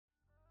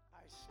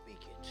Speak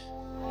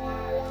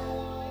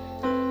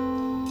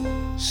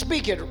it.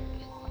 Speak it.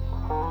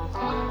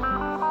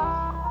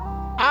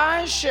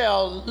 I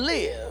shall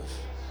live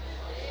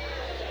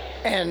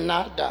and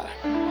not die.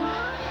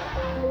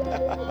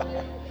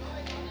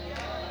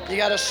 You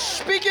got to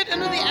speak it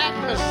into the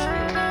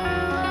atmosphere.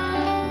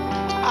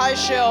 I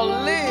shall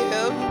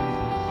live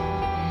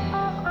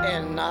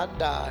and not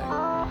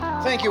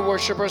die. Thank you,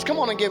 worshipers. Come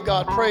on and give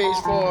God praise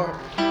for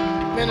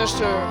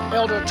Minister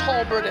Elder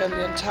Talbert and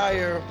the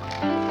entire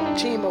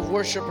team of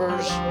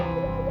worshipers.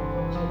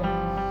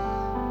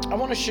 I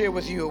want to share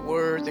with you a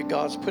word that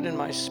God's put in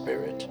my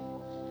spirit.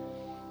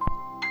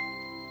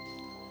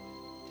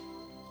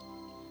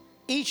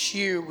 Each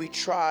year we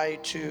try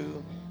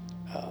to,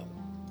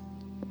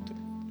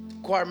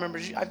 choir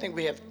members, I think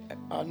we have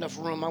enough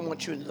room. I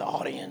want you in the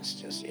audience.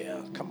 Just,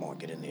 come on,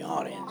 get in the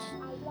audience.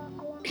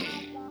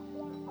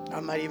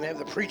 I might even have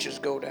the preachers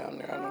go down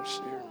there. I don't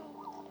see her.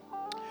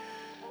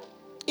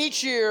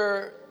 Each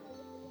year,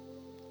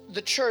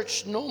 the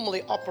church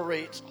normally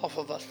operates off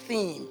of a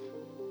theme.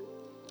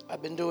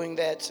 I've been doing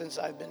that since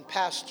I've been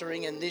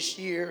pastoring, and this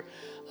year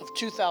of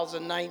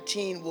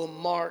 2019 will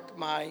mark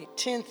my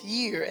 10th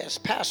year as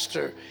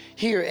pastor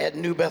here at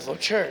New Bethel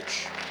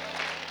Church.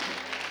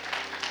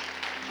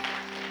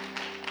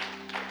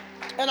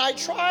 And I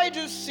try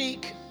to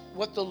seek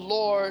what the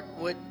Lord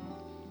would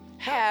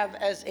have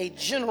as a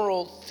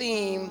general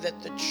theme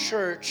that the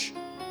church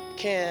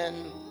can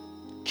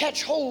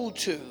catch hold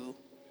to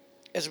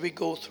as we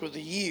go through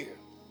the year.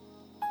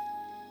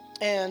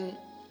 And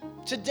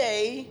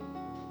today,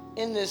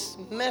 in this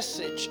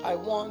message, I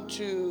want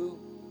to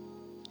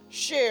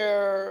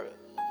share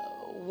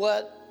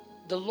what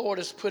the Lord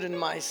has put in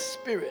my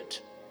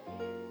spirit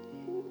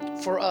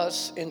for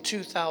us in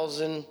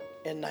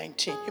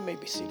 2019. You may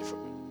be seated for a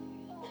minute.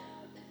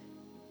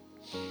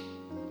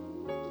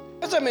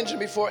 As I mentioned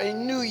before, a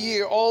new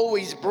year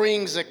always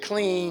brings a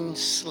clean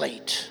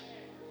slate.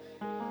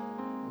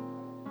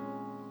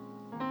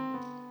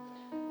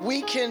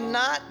 We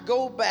cannot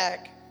go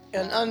back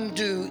and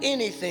undo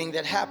anything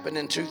that happened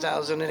in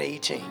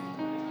 2018.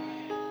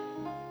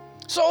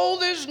 So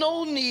there's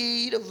no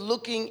need of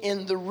looking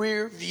in the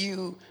rear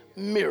view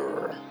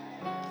mirror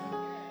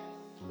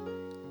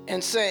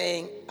and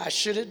saying, I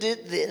should have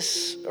did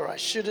this, or I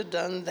should have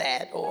done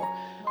that, or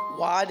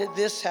why did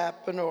this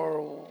happen,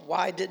 or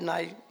why didn't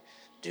I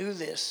do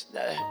this?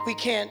 We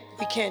can't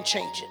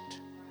change it.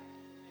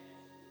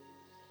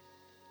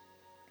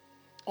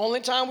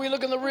 Only time we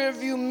look in the rear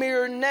view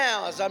mirror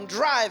now as I'm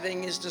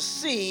driving is to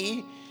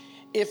see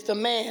if the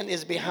man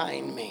is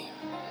behind me.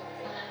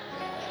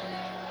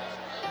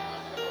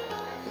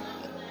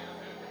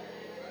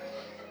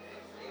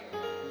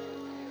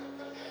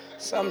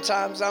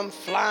 Sometimes I'm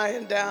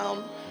flying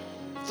down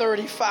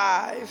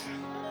 35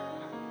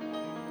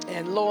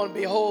 and lo and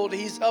behold,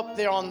 he's up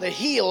there on the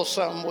hill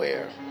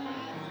somewhere.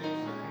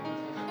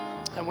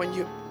 And when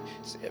you,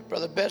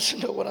 Brother Betts, you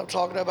know what I'm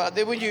talking about.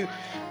 Then when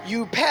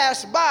you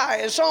pass by,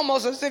 it's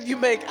almost as if you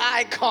make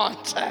eye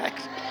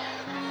contact.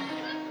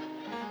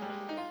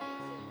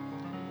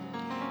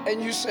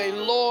 And you say,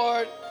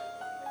 Lord,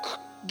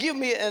 give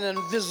me an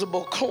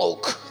invisible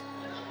cloak.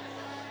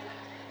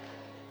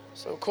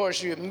 So, of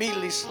course, you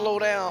immediately slow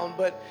down,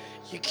 but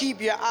you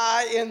keep your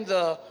eye in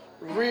the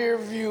rear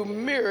view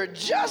mirror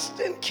just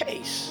in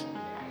case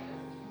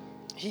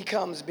he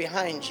comes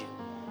behind you.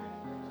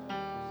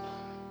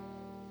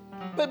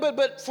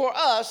 But for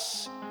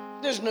us,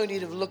 there's no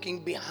need of looking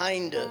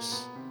behind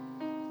us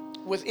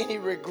with any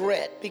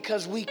regret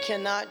because we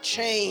cannot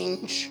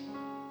change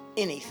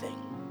anything.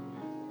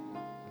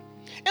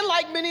 And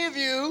like many of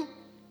you,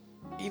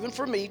 even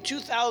for me,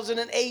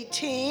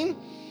 2018,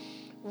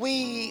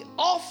 we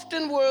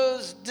often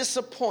was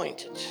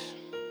disappointed.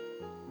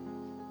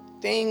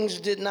 Things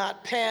did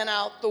not pan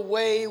out the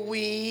way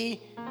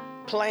we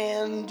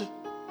planned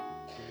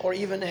or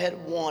even had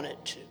wanted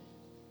to.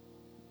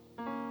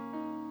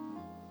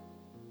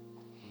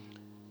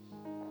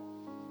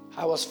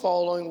 I was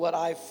following what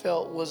I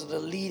felt was the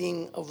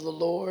leading of the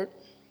Lord.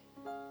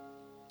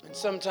 And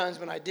sometimes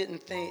when I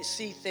didn't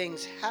see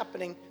things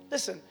happening,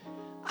 listen,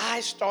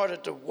 I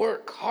started to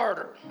work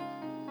harder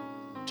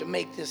to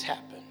make this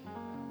happen.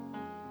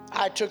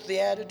 I took the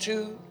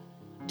attitude,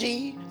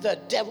 the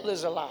devil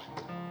is a lie.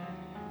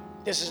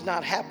 This is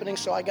not happening,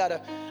 so I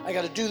gotta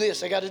do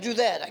this, I gotta do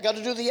that, I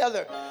gotta do the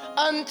other.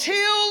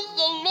 Until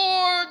the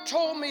Lord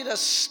told me to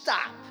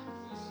stop.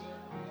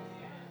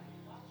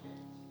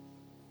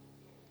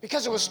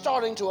 Because it was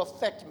starting to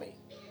affect me.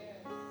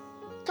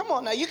 Come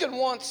on now, you can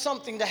want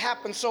something to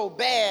happen so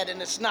bad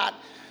and it's not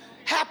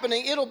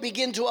happening, it'll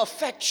begin to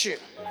affect you.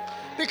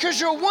 Because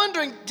you're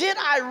wondering, did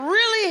I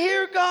really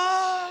hear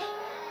God?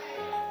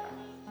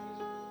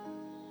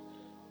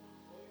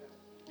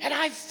 And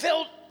I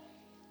felt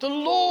the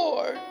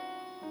Lord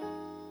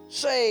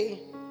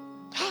say,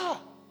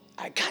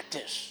 I got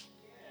this.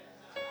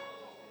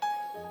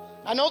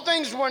 I know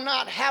things were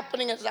not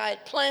happening as I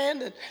had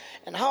planned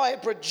and how I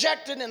had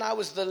projected, and I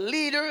was the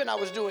leader and I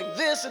was doing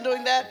this and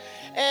doing that.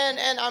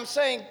 And I'm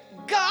saying,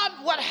 God,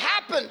 what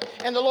happened?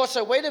 And the Lord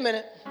said, wait a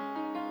minute.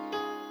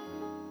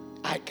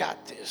 I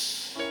got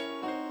this.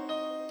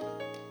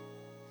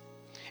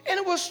 And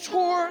it was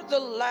toward the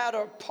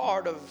latter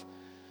part of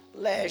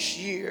last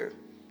year.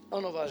 I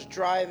don't know if I was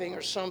driving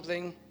or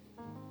something.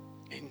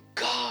 And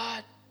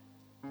God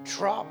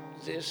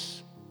dropped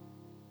this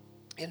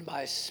in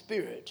my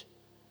spirit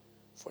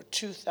for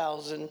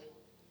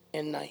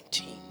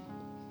 2019.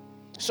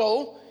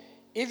 So,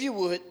 if you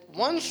would,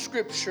 one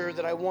scripture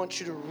that I want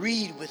you to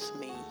read with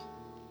me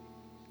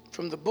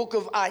from the book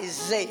of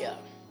Isaiah.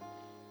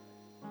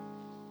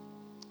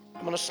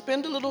 I'm going to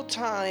spend a little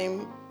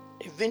time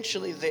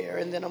eventually there,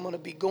 and then I'm going to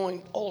be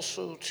going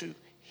also to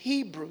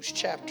Hebrews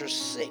chapter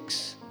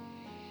 6.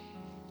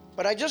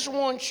 But I just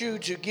want you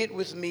to get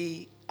with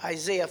me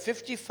Isaiah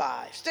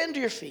 55. Stand to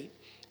your feet,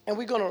 and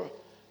we're going to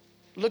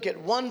look at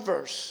one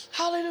verse.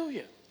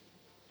 Hallelujah.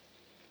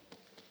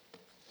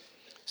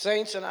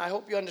 Saints, and I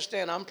hope you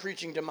understand I'm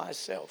preaching to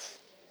myself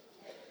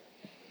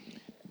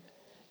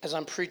as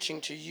I'm preaching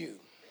to you.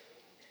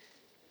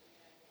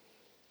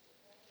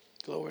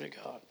 Glory to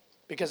God.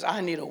 Because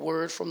I need a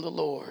word from the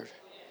Lord.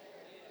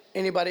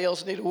 Anybody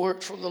else need a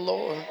word from the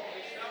Lord?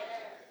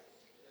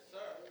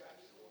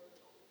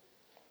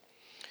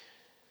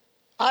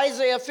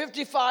 Isaiah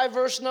 55,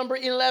 verse number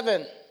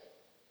 11.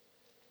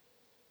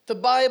 The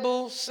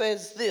Bible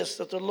says this,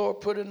 that the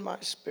Lord put in my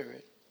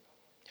spirit.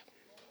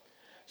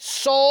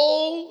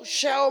 So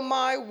shall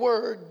my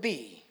word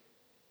be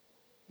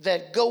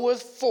that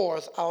goeth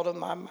forth out of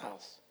my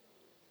mouth.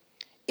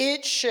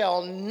 It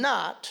shall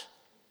not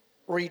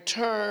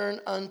return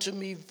unto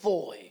me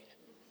void,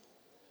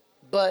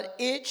 but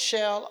it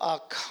shall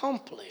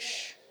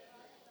accomplish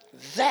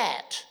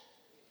that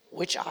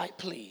which I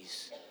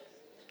please,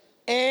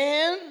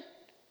 and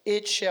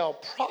it shall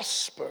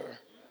prosper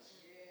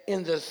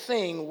in the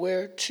thing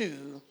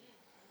whereto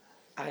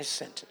I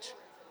sent it.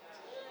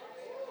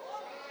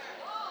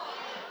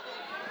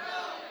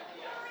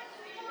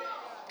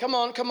 Come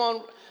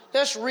on.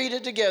 Let's read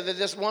it together.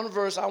 This one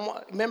verse.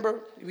 Remember,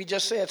 we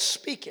just said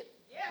speak it.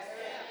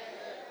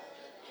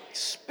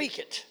 Speak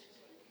it.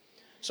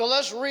 So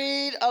let's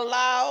read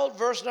aloud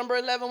verse number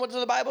 11. What does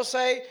the Bible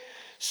say?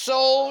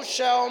 So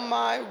shall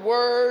my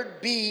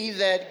word be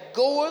that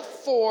goeth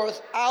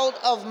forth out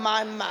of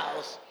my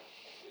mouth.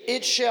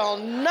 It shall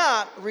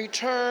not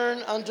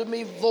return unto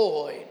me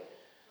void,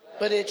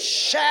 but it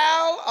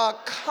shall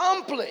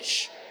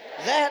accomplish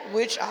that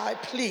which I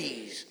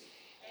please,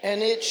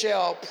 and it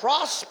shall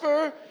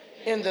prosper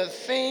in the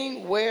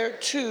thing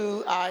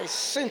whereto I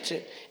sent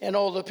it. And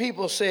all the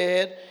people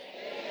said,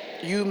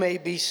 you may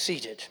be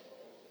seated.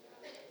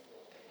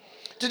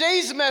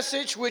 Today's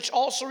message, which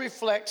also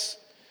reflects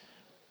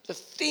the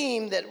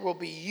theme that we'll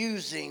be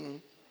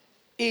using,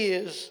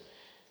 is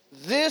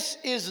this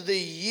is the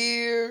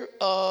year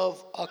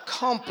of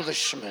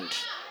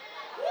accomplishment.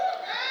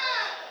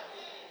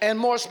 And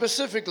more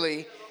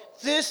specifically,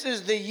 this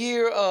is the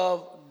year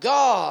of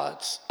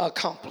God's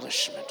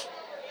accomplishment.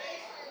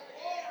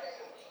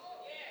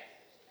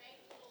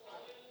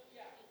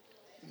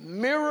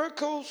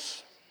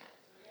 Miracles,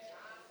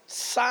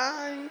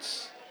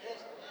 signs,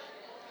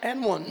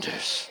 and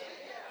wonders.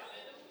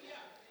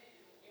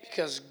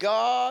 Because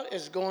God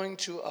is going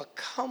to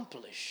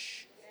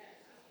accomplish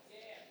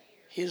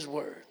His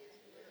word.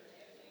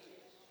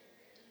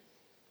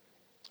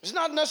 It's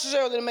not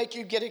necessarily to make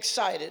you get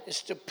excited.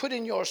 It's to put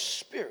in your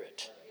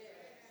spirit.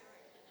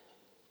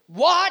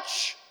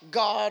 Watch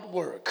God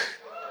work.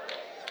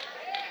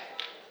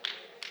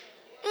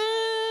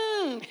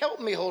 Help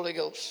me, Holy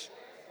Ghost.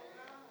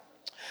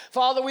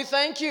 Father, we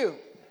thank you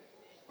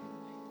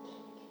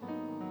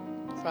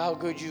for how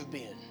good you've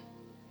been.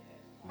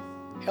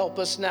 Help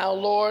us now,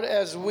 Lord,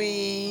 as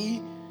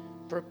we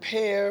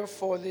prepare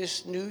for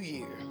this new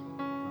year.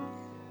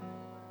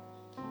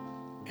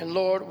 And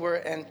Lord,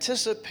 we're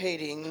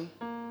anticipating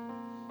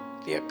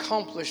the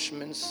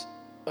accomplishments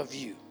of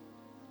you.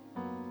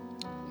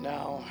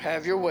 Now,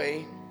 have your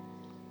way.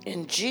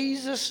 In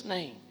Jesus'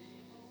 name,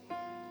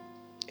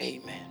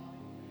 amen.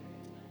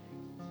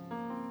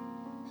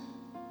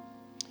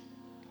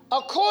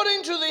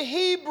 According to the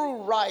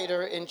Hebrew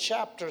writer in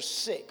chapter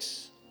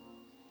 6,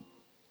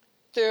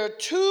 there are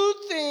two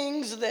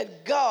things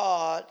that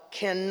God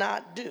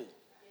cannot do.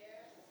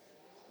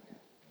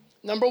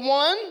 Number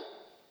one,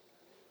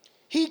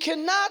 He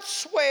cannot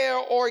swear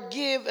or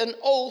give an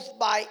oath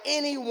by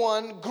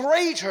anyone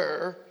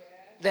greater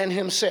than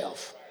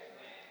Himself,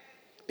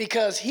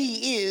 because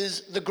He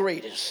is the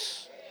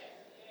greatest.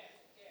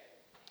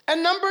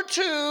 And number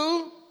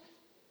two,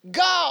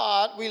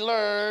 God, we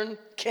learn,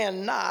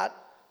 cannot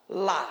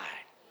lie.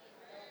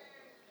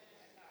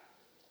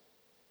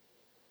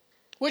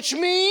 Which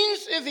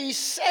means if He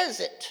says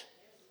it,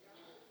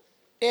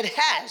 it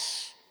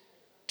has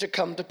to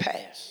come to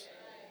pass.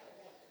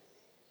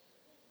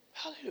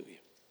 Hallelujah.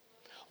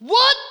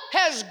 What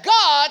has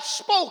God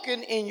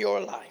spoken in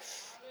your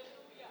life?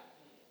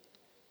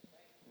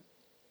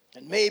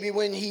 And maybe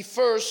when he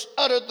first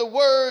uttered the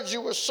words,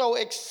 you were so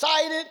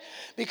excited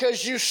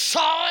because you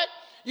saw it,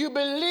 you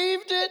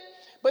believed it.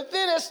 But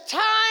then as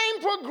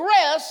time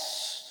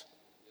progressed,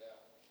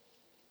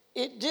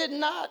 it did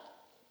not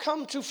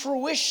come to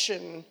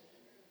fruition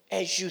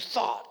as you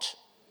thought.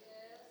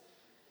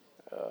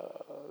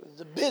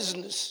 The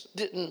business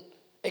didn't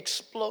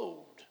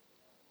explode.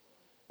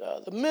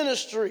 The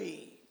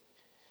ministry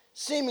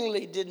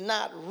seemingly did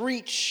not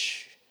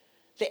reach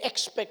the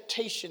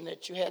expectation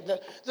that you had.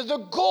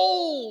 The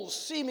goals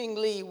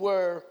seemingly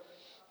were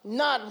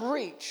not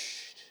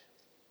reached.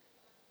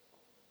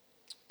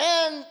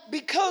 And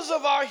because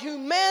of our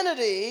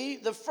humanity,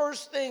 the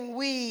first thing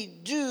we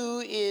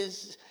do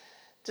is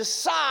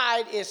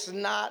decide it's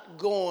not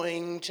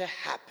going to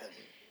happen.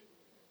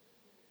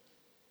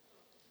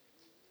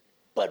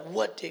 But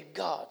what did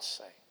God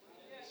say?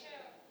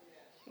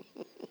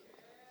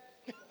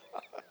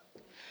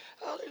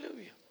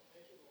 Hallelujah.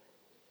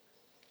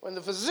 When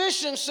the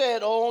physician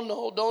said, oh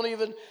no, don't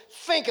even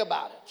think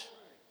about it.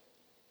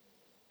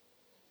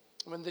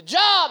 When the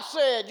job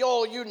said,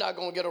 yo, you're not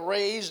going to get a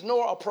raise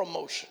nor a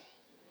promotion.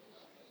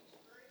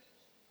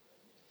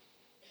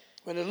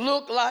 When it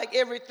looked like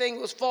everything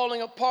was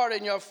falling apart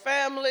in your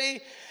family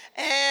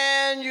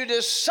and you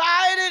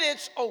decided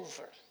it's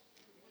over.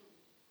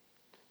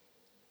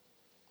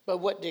 But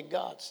what did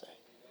God say?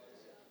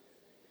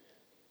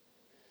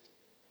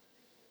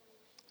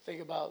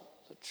 Think about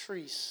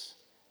Latrice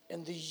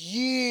and the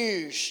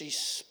years she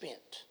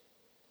spent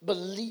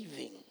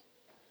believing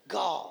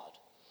God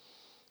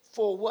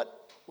for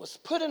what was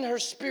put in her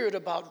spirit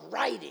about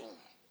writing.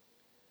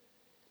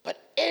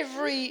 But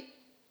every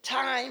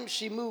time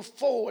she moved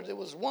forward, there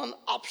was one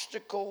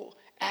obstacle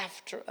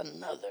after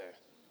another.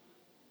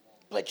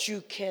 But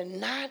you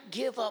cannot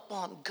give up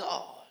on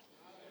God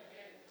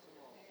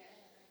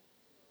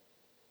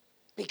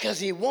because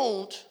he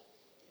won't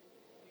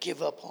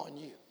give up on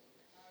you.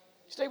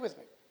 Stay with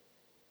me.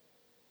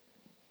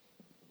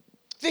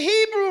 The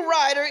Hebrew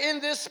writer in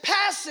this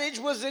passage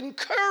was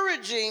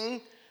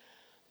encouraging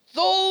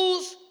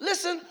those,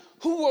 listen,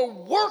 who were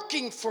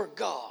working for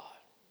God.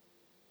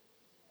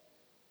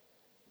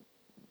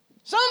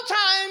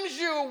 Sometimes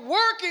you're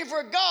working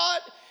for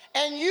God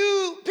and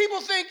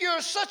people think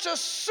you're such a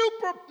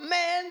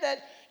superman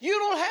that you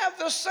don't have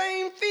the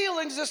same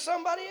feelings as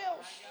somebody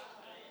else.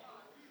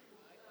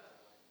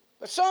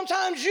 But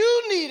sometimes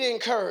you need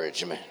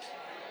encouragement.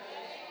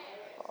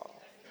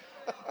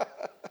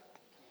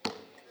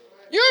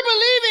 You're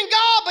believing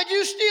God, but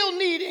you still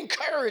need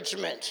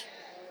encouragement.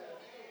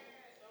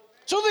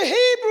 So the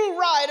Hebrew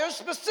writer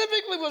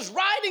specifically was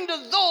writing to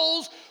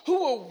those who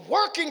were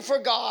working for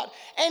God,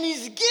 and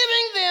he's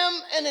giving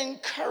them an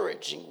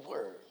encouraging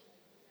word.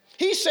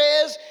 He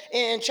says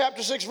in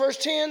chapter 6, verse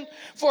 10,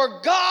 for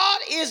God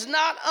is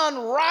not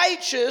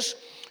unrighteous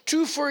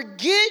to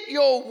forget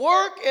your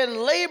work and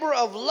labor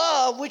of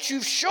love, which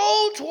you've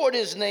shown toward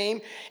his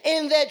name,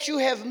 and that you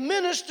have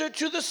ministered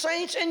to the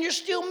saints, and you're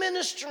still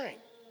ministering.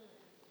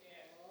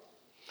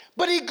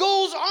 But he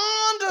goes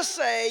on to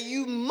say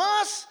you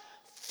must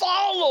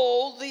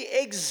follow the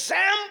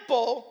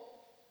example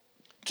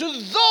to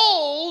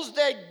those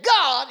that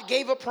God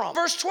gave a promise.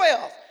 Verse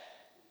 12,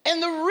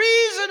 and the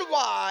reason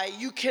why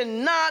you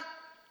cannot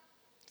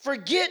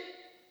forget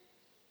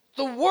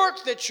the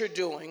work that you're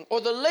doing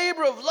or the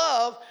labor of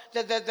love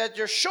that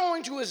you're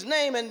showing to his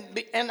name,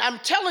 and I'm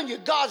telling you,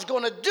 God's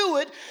going to do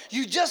it.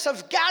 You just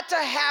have got to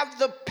have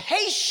the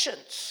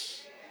patience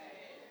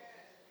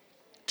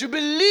to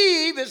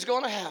believe it's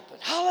going to happen.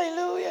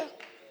 Hallelujah.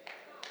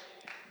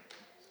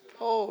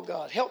 Oh,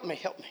 God, help me.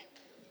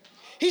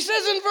 He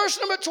says in verse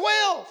number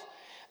 12,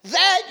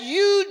 that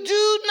you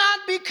do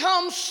not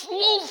become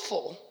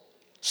slothful,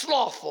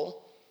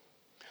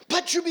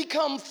 but you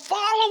become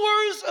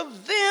followers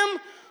of them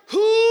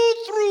who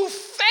through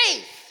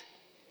faith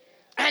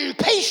and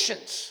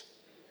patience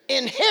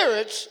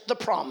inherits the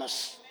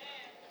promise.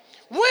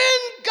 When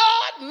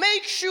God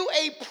makes you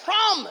a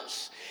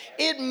promise,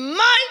 it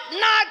might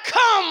not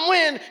come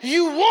when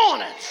you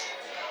want it.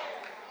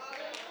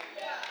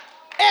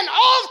 And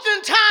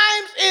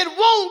oftentimes it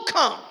won't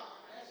come.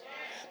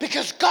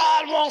 Because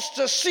God wants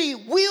to see,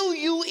 will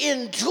you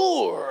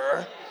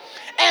endure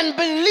and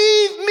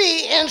believe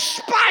me in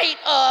spite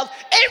of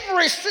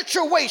every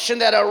situation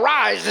that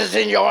arises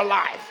in your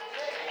life?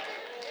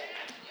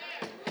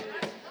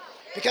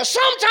 Because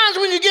sometimes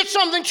when you get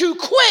something too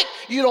quick,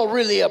 you don't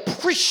really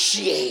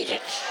appreciate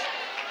it.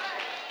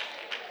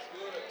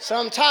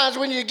 Sometimes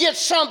when you get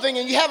something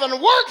and you haven't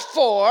worked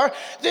for,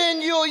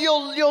 then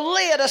you'll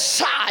lay it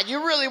aside.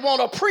 You really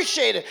won't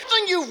appreciate it.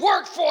 Something you've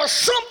worked for,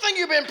 something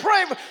you've been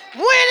praying for.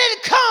 When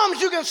it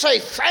comes, you can say,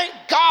 thank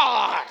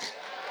God.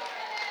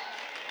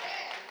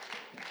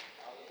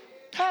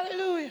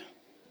 Hallelujah.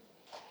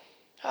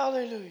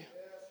 Hallelujah.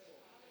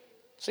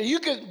 So you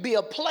could be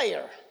a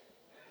player.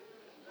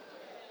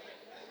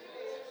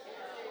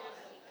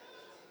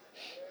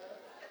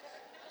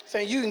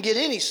 Saying you can get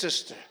any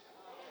sister.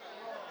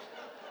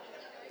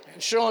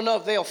 And sure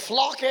enough, they'll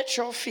flock at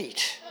your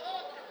feet.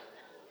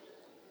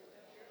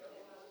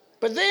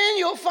 But then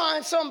you'll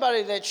find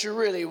somebody that you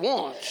really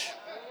want.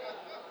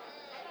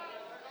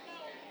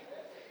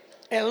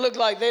 And it look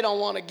like they don't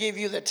want to give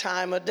you the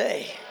time of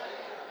day.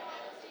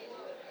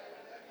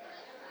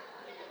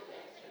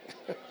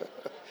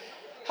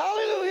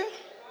 Hallelujah.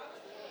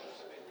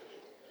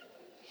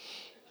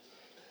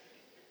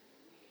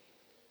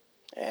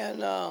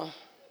 And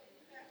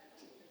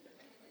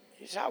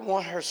he said, I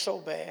want her so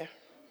bad.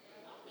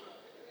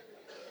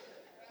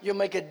 You'll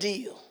make a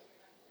deal.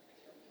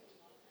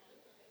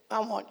 I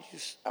want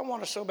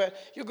her so bad.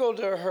 You go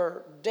to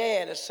her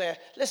dad and say,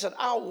 listen,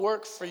 I'll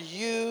work for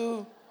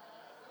you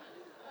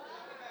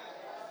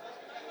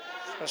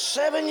for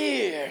 7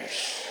 years.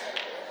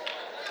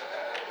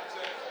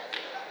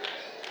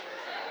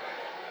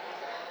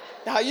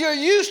 Now, you're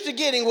used to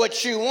getting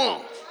what you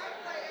want.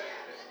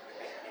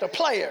 The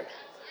player.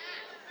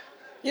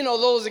 You know,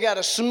 those that got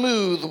a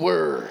smooth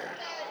word.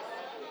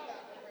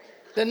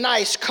 The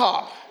nice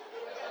car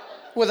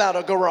without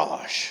a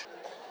garage.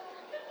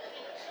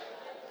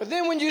 But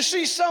then when you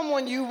see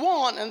someone you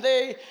want and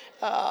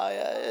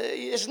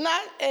it's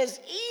not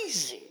as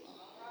easy.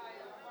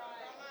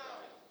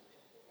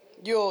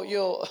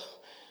 You'll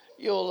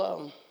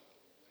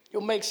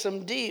make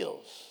some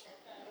deals.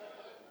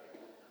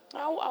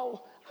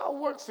 I'll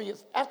work for you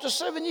after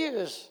 7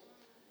 years.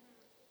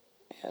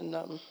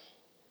 And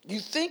you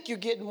think you're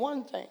getting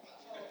one thing.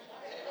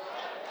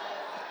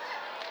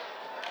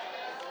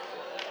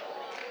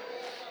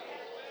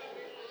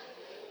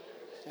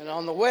 And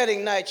on the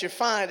wedding night, you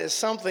find it's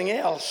something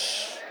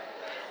else.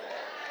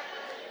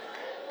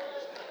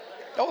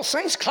 Oh,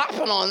 saints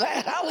clapping on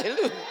that.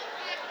 Hallelujah.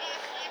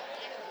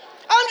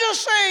 I'm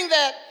just saying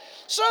that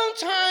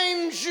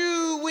sometimes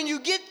when you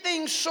get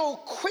things so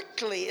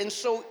quickly and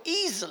so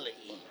easily,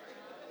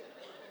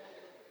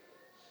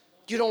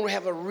 you don't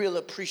have a real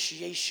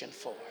appreciation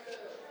for it.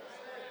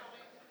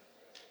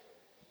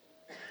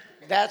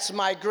 That's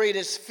my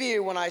greatest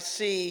fear when I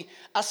see,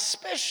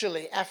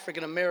 especially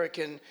African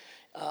American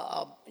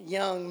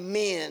young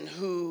men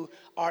who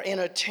are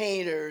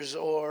entertainers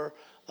or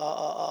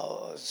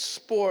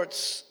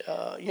sports,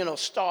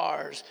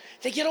 stars.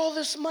 They get all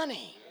this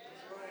money.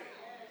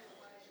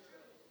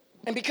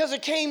 And because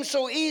it came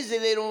so easy,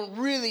 they don't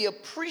really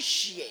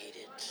appreciate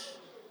it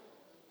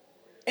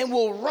and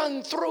will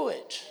run through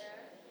it,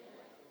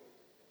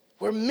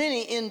 where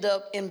many end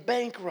up in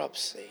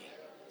bankruptcy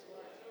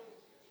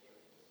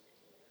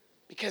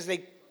because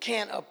they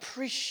can't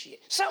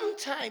appreciate.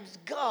 Sometimes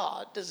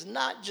God does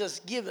not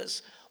just give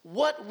us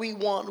what we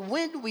want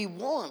when we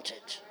want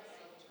it,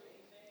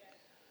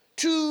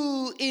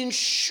 to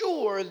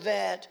ensure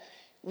that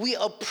we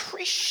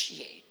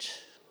appreciate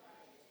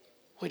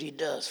what he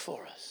does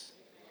for us.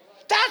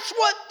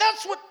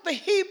 That's what the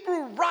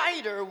Hebrew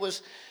writer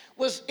was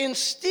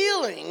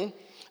instilling,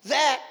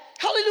 that,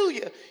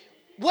 hallelujah,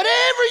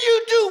 whatever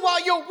you do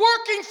while you're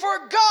working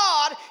for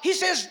God, he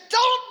says,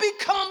 don't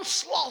become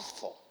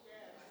slothful.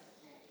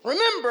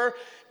 Remember,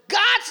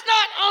 God's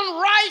not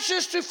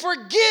unrighteous to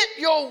forget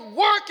your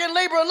work and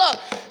labor of love.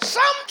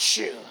 Some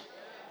you.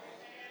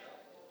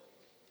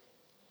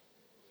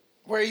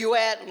 Where you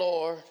at,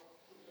 Lord?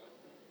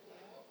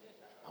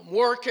 I'm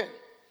working.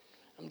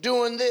 I'm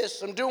doing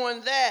this. I'm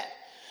doing that.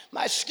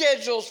 My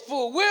schedule's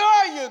full. Where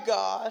are you,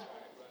 God?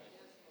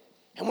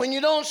 And when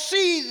you don't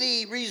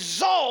see the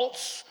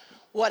results,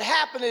 what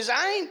happened is,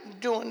 I ain't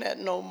doing that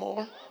no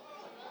more.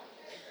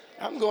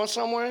 I'm going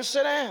somewhere and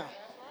sit down.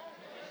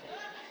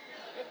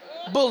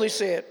 Bully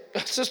said,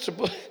 Sister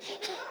Bully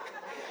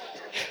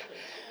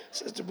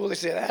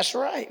said, that's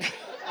right.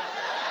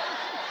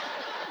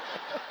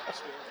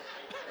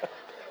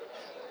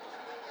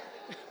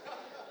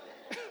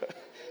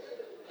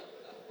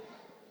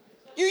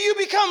 You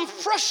become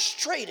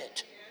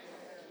frustrated.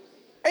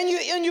 And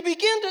you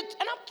begin to, and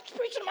I'm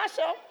preaching to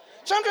myself,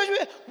 sometimes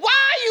why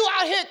are you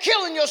out here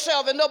killing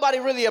yourself and nobody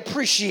really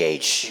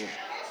appreciates you?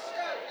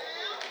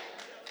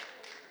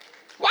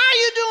 Why are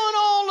you doing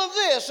all of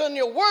this? And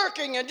you're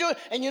working and doing,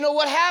 and you know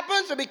what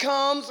happens? It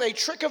becomes a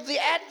trick of the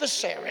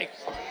adversary.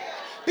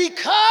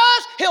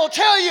 Because he'll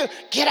tell you,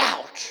 get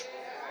out.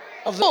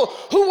 Of those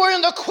who were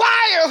in the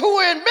choir, who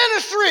were in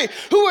ministry,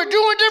 who were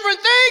doing different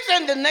things,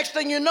 and the next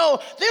thing you know,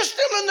 they're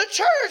still in the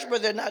church,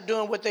 but they're not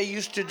doing what they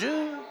used to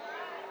do.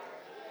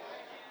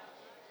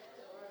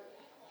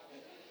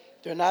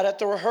 They're not at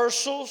the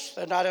rehearsals.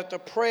 They're not at the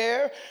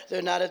prayer.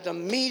 They're not at the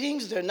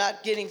meetings. They're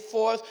not getting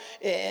forth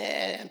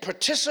and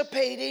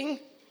participating.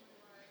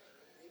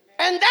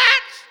 And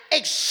that's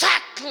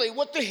exactly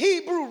what the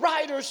Hebrew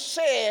writer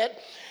said,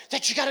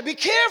 that you got to be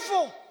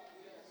careful.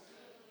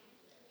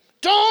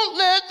 Don't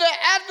let the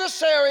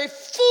adversary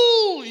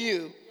fool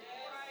you.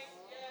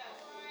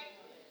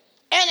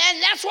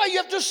 And that's why you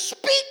have to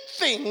speak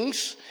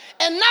things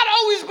and not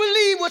always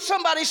believe what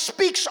somebody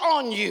speaks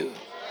on you.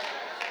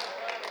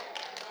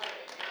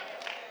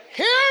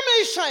 Hear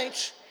me,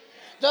 saints.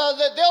 They'll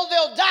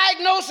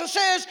diagnose and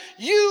says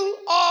you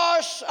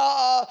have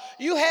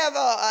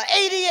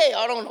ADA.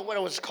 I don't know what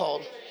it was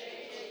called.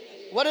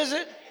 What is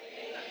it?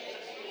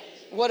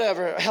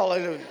 Whatever.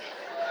 Hallelujah.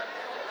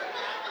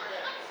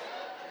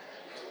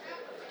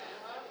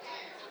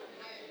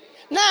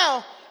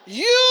 Now,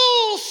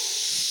 you'll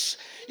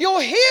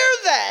hear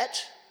that,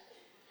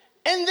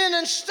 and then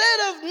instead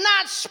of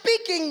not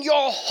speaking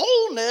your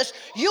wholeness,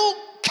 you'll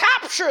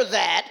capture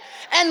that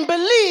and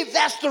believe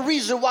that's the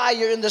reason why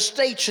you're in the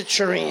state that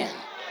you're in.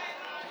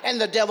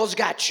 And the devil's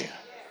got you.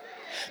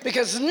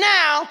 Because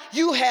now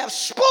you have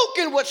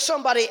spoken what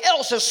somebody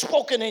else has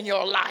spoken in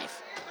your life.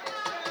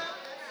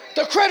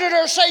 The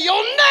creditors say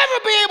you'll never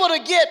be able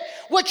to get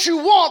what you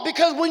want,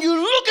 because when you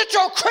look at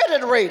your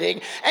credit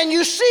rating and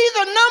you see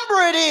the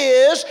number it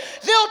is,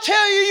 they'll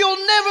tell you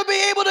you'll never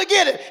be able to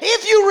get it.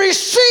 If you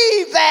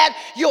receive that,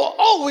 you'll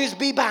always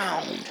be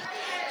bound.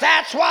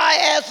 That's why,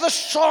 as the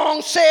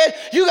song said,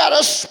 you got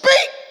to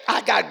speak, I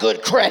got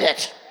good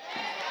credit.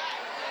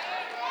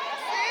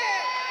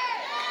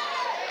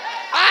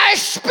 I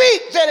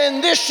speak that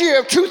in this year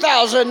of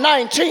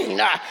 2019,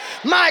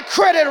 my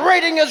credit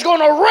rating is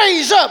going to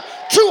raise up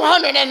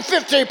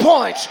 250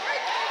 points.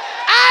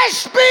 I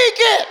speak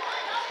it.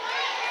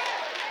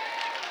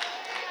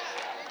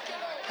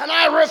 And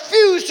I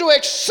refuse to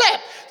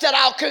accept that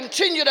I'll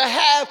continue to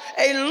have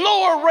a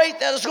lower rate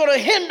that is going to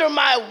hinder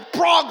my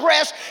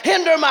progress,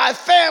 hinder my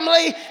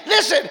family,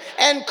 listen,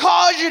 and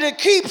cause you to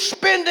keep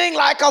spending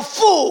like a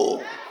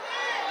fool.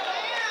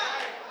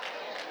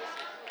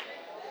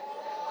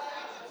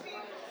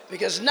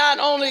 Because not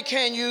only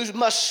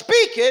must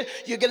speak it,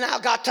 you now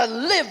got to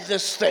live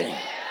this thing.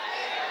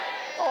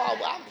 Oh,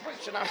 I'm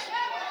preaching.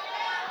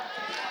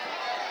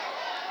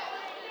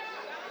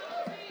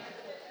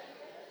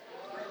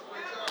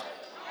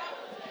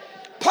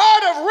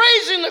 Part of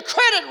raising the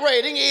credit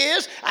rating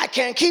is I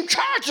can't keep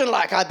charging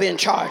like I've been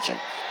charging.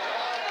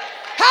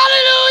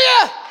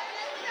 Hallelujah.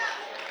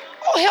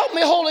 Oh, help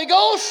me, Holy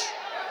Ghost.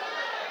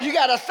 You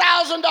got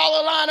 $1,000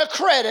 line of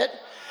credit,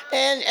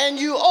 and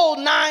you owe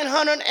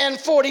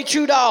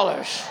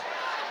 $942.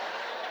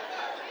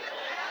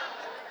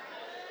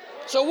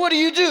 So what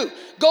do?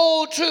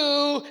 Go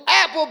to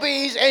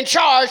Applebee's and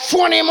charge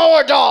 $20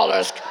 more.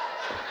 The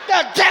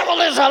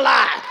devil is a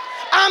lie.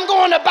 I'm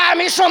going to buy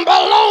me some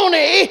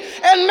bologna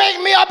and make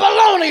me a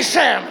bologna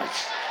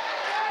sandwich.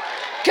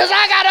 Because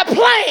I got a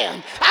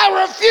plan. I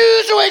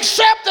refuse to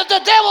accept that the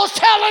devil's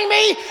telling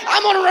me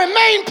I'm going to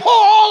remain poor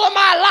all of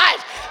my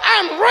life.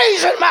 I'm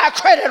raising my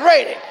credit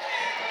rating.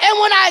 And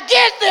when I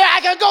get there,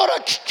 I can go to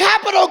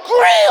Capital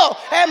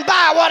Grill and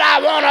buy what I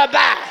want to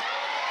buy.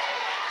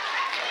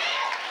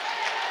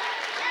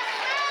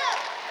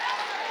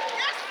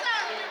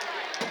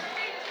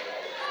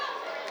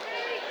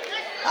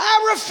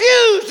 I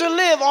refuse to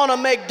live on a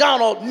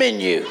McDonald's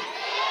menu.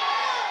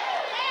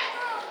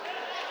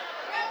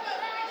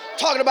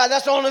 Talking about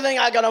that's the only thing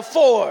I can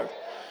afford.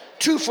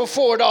 2 for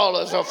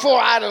 $4 or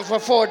 4 items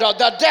for $4.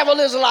 The devil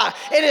is a lie.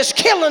 It is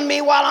killing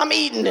me while I'm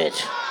eating it.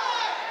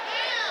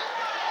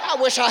 I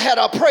wish I had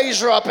a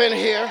praiser up in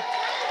here.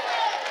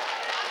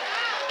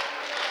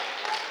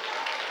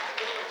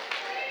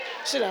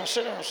 Sit down,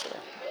 sit down, sit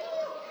down.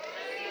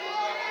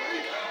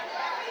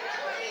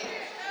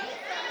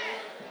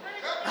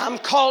 I'm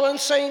calling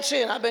saints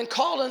in. I've been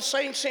calling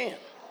saints in.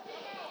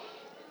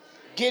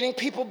 Getting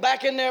people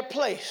back in their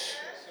place.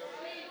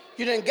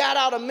 You done got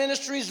out of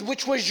ministries,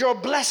 which was your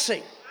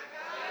blessing.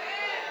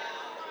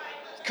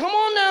 Come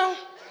on now.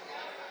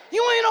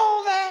 You ain't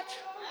all that.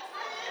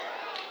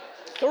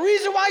 The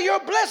reason why you're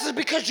blessed is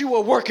because you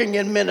were working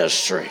in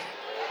ministry.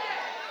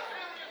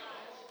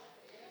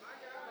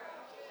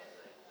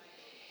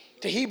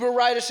 The Hebrew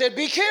writer said,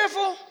 be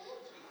careful.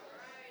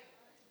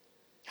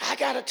 I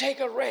got to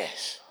take a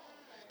rest.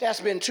 That's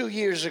been 2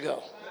 years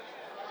ago.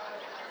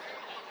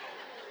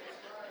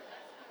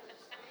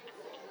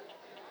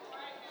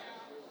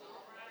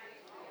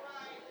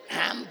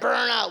 I'm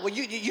burned out. Well,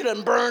 you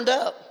done burned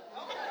up.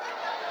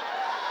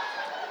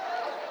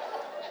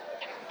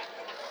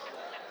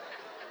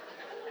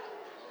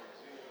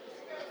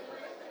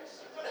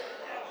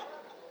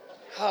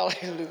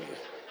 Hallelujah.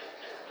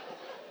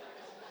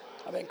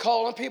 I've been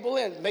calling people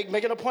in,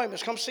 making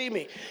appointments. Come see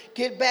me.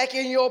 Get back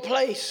in your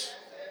place.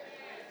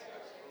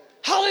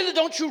 Hallelujah.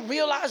 Don't you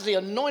realize the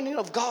anointing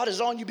of God is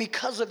on you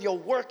because of your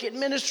work in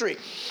ministry?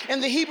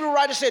 And the Hebrew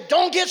writer said,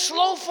 don't get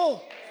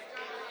slowful.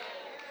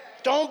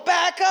 Don't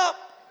back up.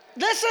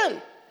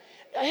 Listen.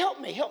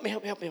 Help me,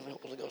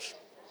 Holy Ghost.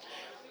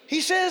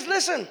 He says,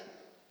 listen,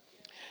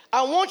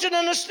 I want you to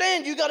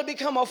understand you got to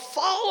become a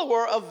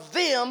follower of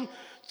them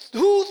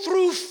who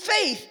through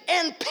faith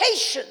and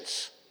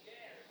patience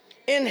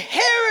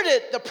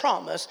inherited the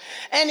promise.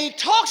 And he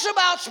talks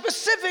about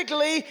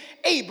specifically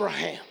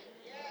Abraham.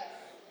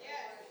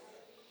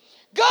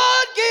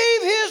 God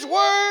gave his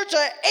word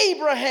to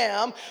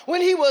Abraham when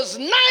he was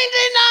 99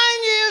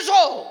 years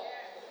old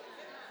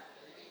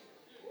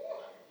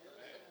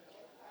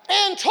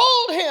and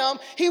told him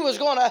he was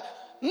going to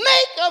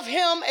make of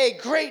him a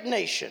great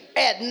nation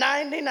at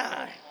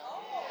 99.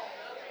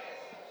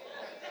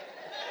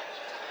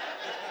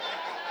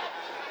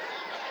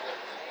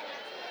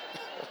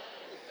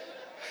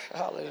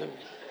 Hallelujah.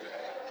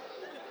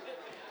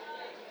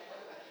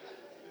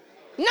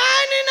 99,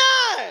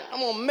 I'm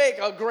going to make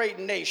a great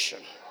nation.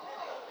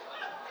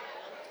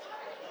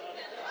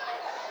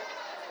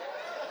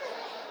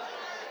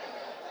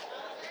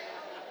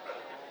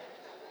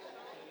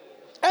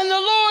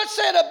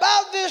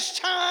 this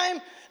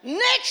time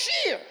next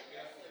year,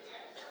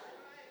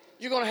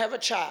 you're going to have a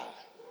child.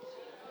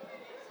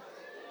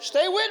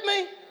 Stay with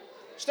me.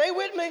 Stay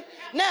with me.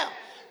 Now,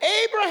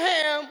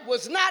 Abraham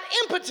was not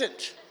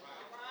impotent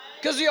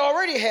because he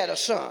already had a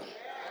son.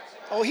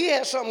 Oh, he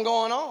had something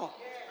going on.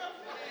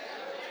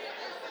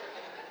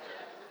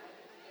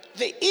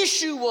 The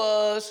issue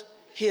was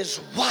his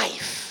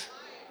wife,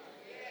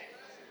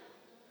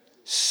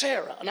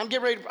 Sarah. And I'm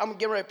getting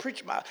ready to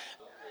preach about.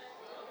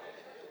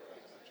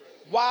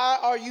 Why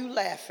are you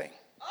laughing?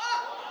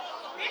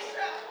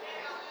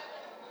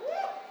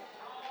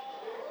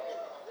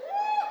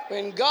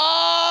 When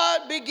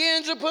God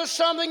begins to put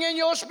something in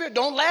your spirit,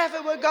 don't laugh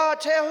at what God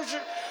tells you.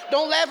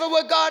 Don't laugh at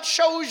what God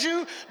shows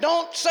you.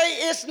 Don't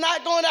say it's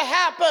not going to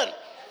happen.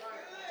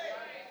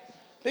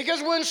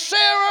 Because when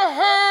Sarah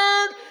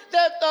heard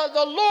that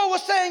the Lord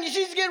was saying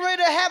she's getting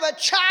ready to have a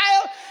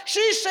child,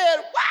 she said,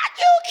 "What?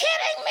 You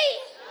kidding me?"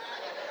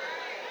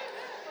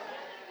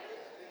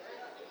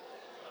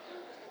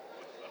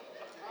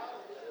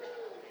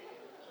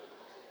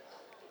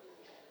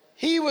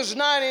 He was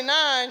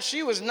 99,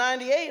 she was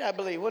 98, I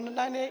believe. Wasn't it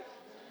 98?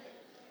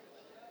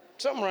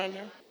 Something around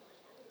there.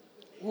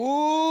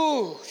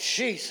 Ooh,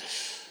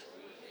 Jesus.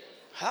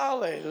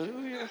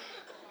 Hallelujah.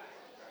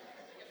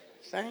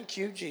 Thank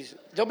you, Jesus.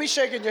 Don't be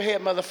shaking your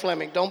head, Mother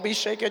Fleming. Don't be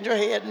shaking your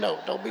head. No,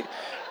 don't be.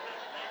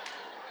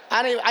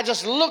 I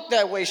just looked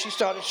that way. She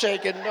started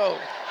shaking. No.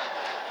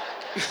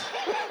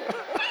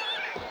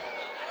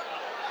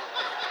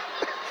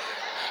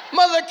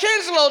 Mother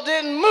Kinslow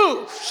didn't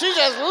move. She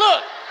just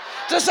looked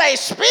to say,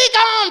 "Speak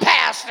on,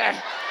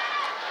 Pastor."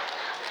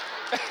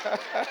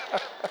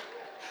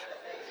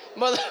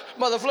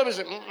 Mother Fleming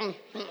said, "Mm-mm,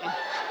 mm-mm."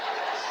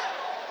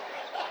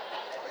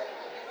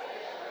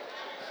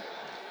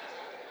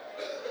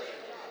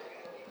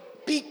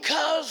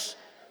 Because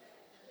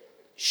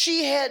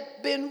she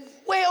had been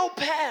well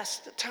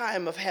past the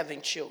time of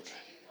having children.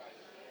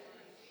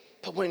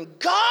 But when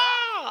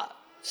God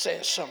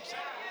says something,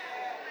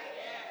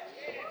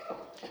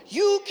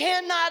 you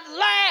cannot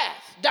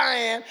laugh,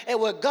 Diane, at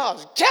what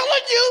God's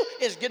telling you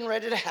is getting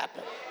ready to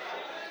happen.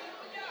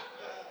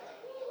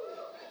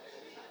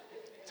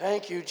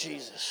 Thank you,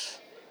 Jesus.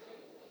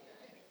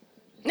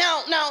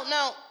 Now,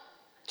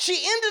 she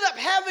ended up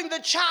having the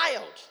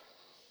child.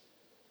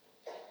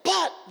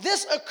 But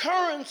this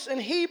occurrence in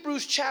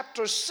Hebrews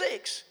chapter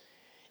 6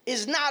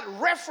 is not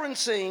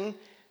referencing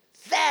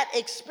that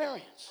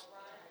experience.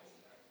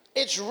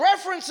 It's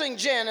referencing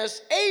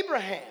Janice,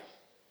 Abraham,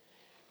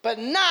 but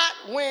not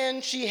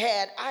when she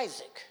had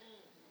Isaac.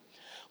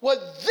 What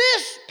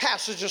this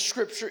passage of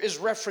scripture is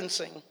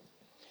referencing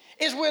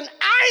is when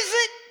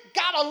Isaac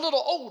got a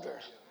little older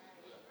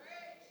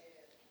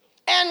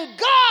and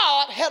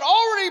God had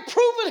already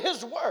proven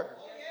his word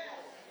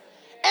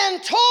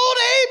and told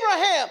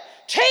Abraham,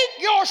 "Take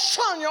your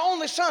son, your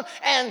only son,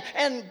 and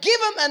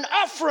give him and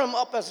offer him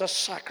up as a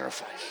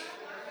sacrifice."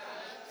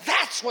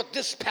 That's what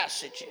this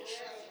passage is.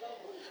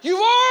 You've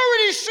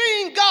already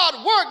seen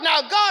God work.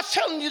 Now God's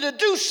telling you to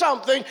do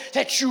something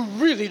that you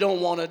really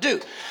don't want to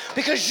do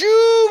because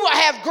you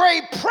have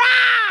great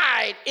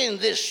pride in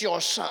this,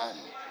 your son.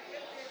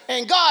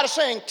 And God is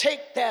saying,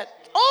 "Take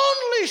that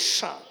only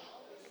son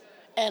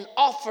and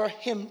offer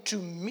him to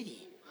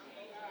me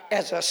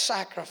as a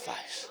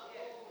sacrifice."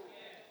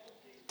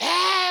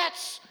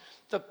 That's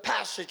the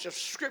passage of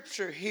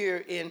scripture here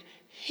in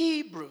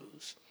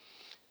Hebrews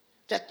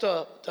that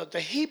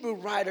the Hebrew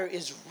writer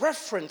is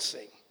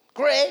referencing.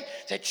 Greg,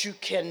 that you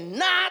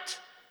cannot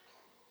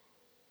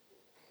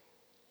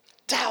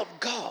doubt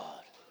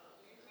God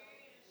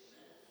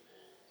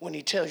when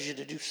he tells you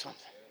to do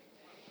something.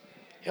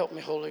 Help me,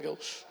 Holy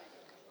Ghost.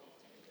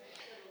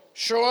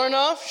 Sure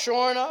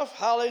enough,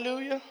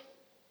 hallelujah.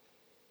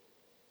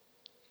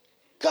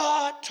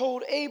 God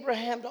told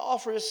Abraham to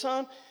offer his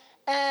son,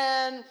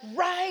 and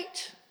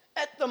right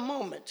at the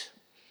moment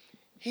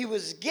he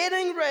was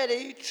getting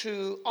ready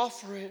to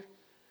offer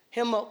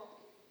him up,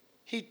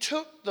 he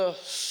took the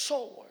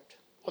sword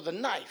or the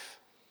knife,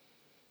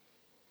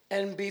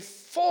 and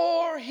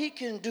before he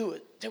can do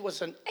it, there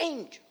was an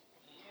angel.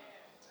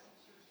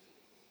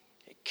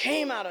 It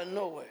came out of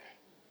nowhere,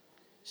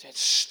 said,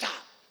 "Stop.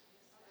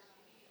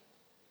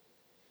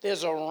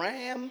 There's a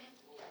ram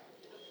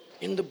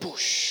in the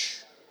bush.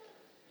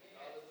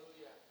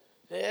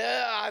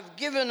 Yeah, I've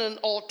given an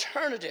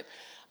alternative.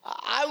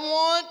 I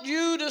want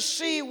you to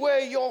see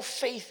where your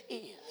faith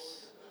is.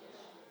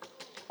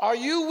 Are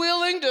you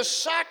willing to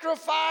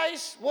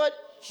sacrifice what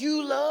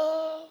you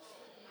love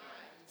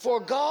for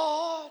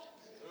God?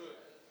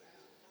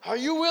 Are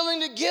you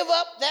willing to give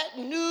up that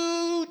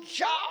new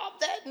job,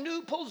 that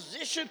new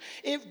position,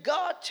 if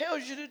God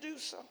tells you to do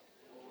something?"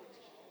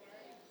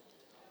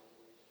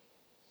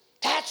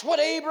 That's what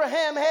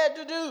Abraham had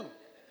to do.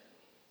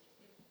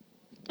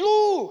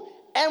 Ooh,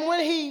 and when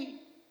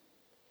he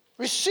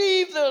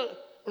received the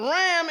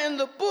ram in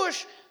the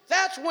bush,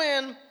 that's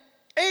when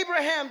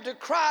Abraham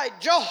decried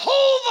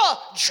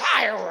Jehovah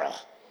Jireh.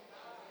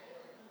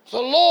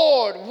 The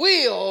Lord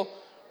will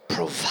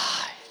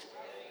provide.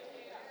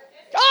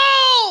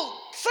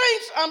 Oh,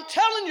 Saints, I'm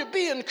telling you,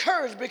 be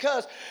encouraged,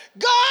 because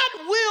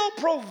God will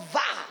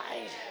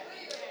provide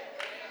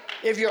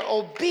if you're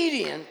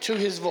obedient to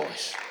his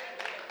voice.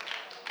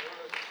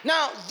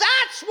 Now,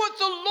 that's what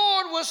the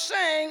Lord was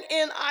saying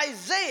in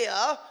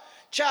Isaiah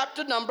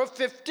chapter number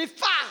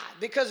 55,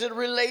 because it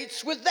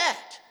relates with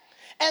that.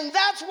 And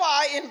that's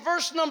why in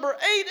verse number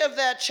 8 of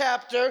that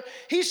chapter,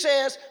 he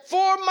says,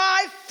 for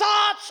my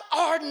thoughts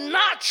are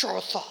not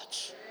your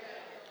thoughts,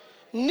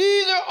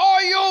 neither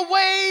are your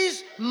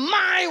ways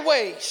my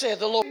ways, said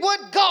the Lord.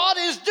 What God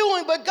is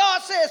doing, but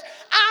God says,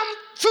 I'm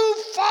too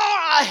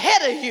far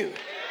ahead of you.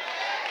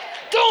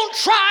 Don't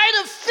try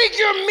to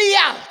figure me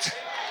out.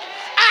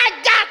 I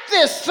got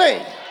this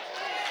thing.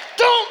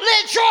 Don't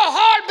let your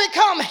heart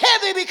become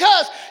heavy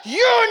because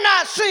you're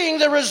not seeing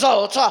the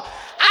results. I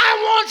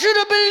want you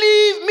to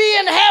believe me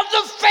and have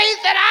the faith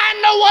that I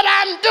know what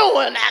I'm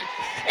doing.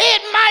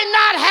 It might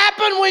not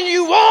happen when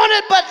you want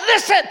it, but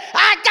listen,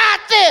 I got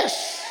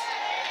this.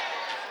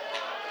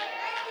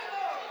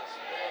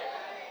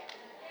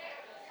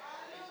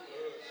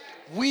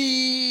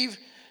 We've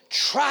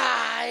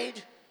tried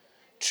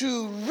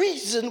to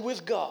reason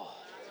with God,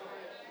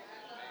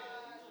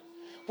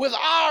 with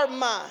our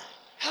mind.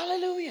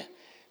 Hallelujah.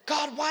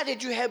 God, why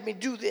did you have me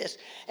do this?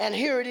 And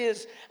here it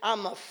is,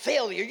 I'm a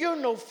failure. You're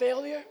no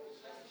failure.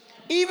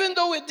 Even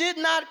though it did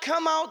not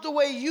come out the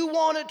way you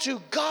wanted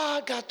to,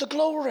 God got the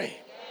glory.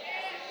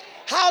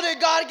 How did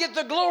God get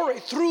the glory?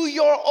 Through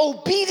your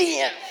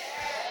obedience.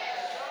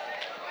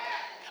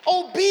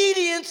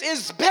 Obedience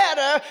is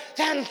better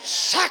than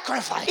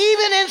sacrifice.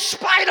 Even in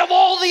spite of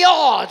all the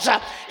odds,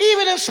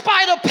 even in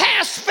spite of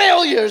past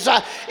failures,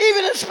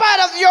 even in spite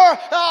of your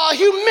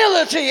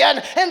humility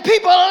and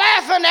people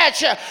laughing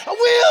at you,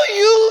 will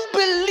you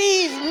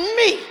believe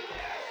me?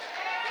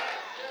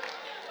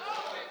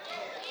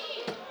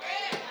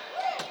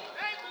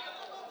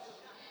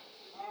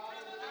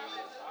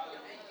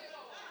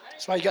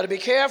 That's why you got to be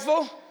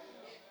careful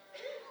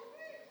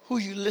who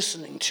you're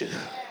listening to.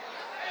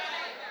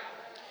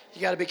 You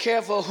got to be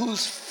careful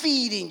who's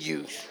feeding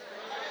you.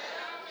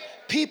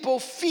 People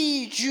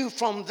feed you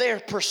from their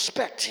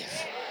perspective.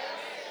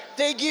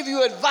 They give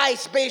you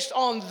advice based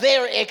on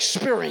their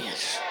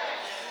experience.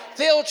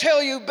 They'll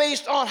tell you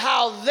based on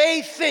how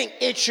they think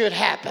it should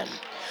happen.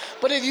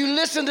 But if you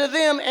listen to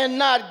them and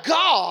not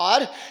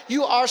God,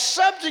 you are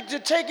subject to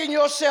taking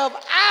yourself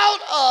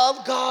out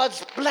of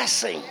God's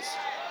blessings.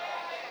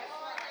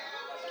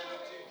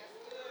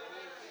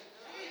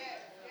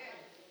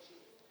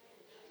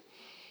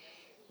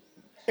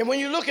 And when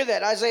you look at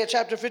that, Isaiah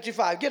chapter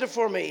 55, get it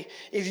for me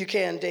if you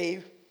can,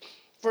 Dave.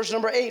 Verse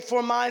number 8,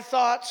 for my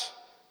thoughts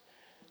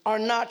are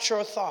not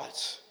your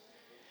thoughts,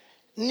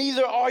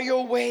 neither are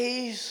your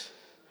ways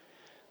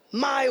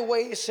my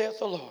ways, saith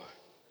the Lord.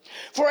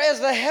 For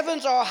as the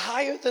heavens are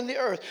higher than the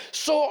earth,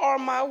 so are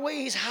my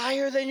ways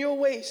higher than your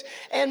ways,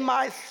 and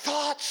my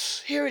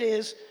thoughts, here it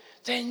is,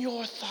 than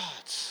your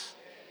thoughts.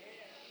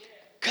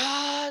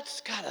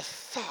 God's got a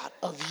thought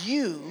of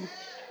you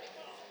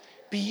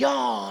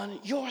beyond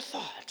your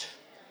thought.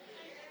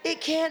 It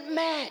can't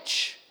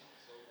match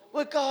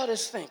what God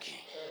is thinking.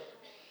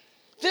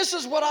 This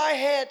is what I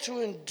had to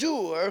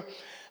endure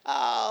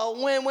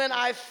when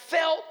I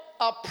felt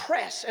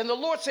oppressed. And the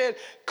Lord said,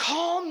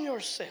 calm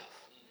yourself.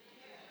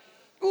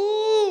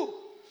 Ooh.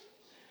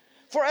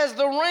 For as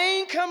the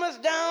rain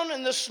cometh down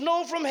and the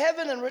snow from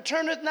heaven and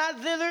returneth not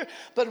thither,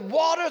 but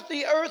watereth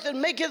the earth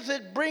and maketh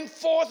it bring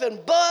forth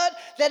and bud,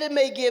 that it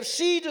may give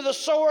seed to the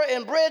sower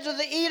and bread to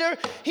the eater,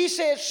 he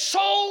said,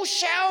 so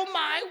shall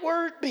my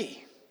word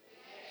be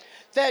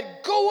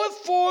that goeth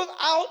forth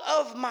out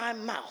of my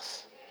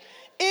mouth.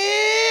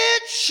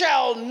 It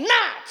shall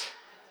not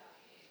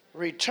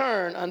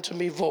return unto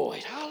me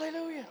void.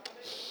 Hallelujah.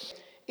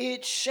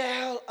 It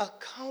shall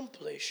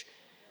accomplish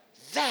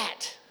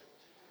that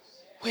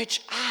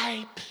which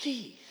I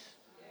please.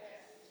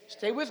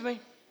 Stay with me.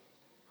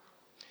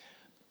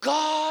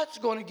 God's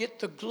going to get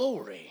the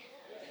glory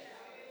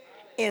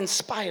in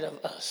spite of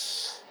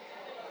us.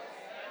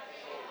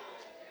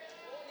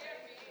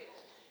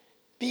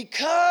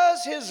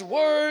 Because his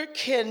word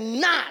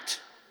cannot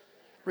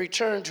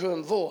return to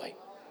him void.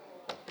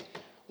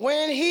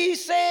 When he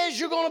says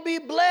you're going to be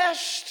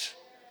blessed,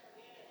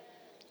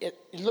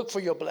 look for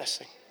your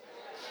blessing.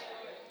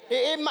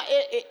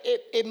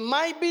 It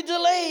might be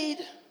delayed,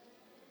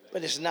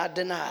 but it's not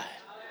denied.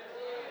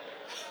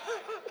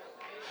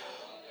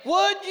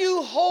 What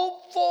you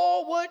hoped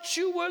for, what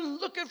you were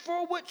looking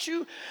for, what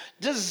you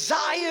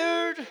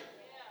desired,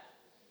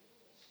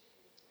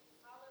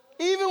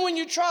 even when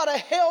you try to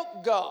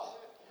help God,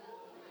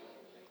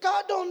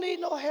 God don't need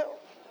no help.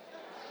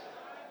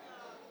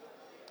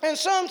 And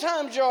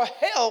sometimes your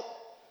help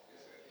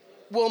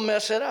will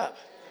mess it up.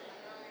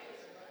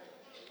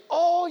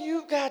 All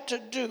you got to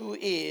do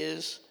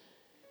is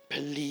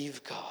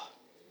believe God.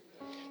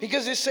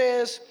 Because it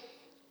says,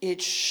 it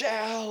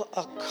shall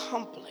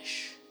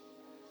accomplish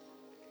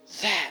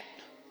that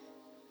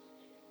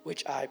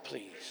which I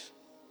please.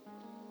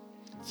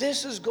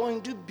 This is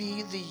going to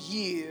be the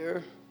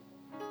year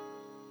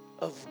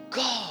of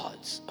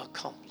God's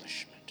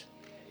accomplishment.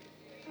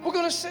 We're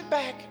going to sit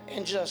back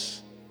and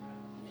just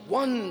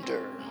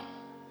wonder,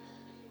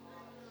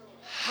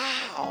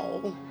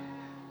 how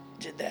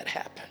did that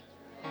happen?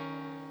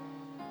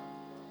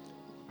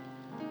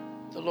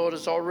 The Lord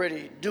is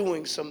already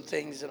doing some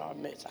things in our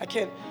midst. I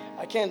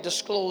can't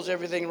disclose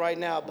everything right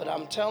now, but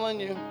I'm telling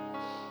you,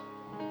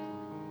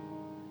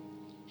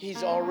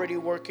 He's already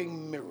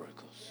working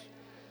miracles.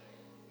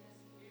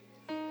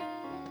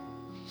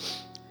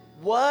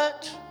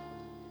 What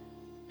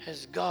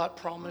has God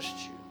promised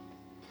you?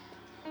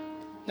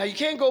 Now, you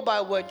can't go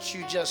by what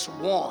you just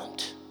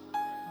want,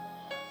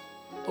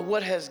 but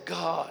what has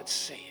God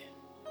said?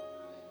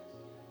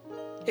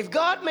 If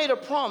God made a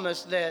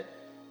promise that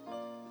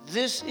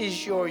this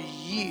is your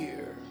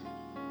year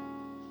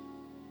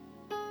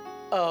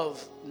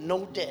of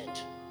no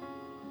debt,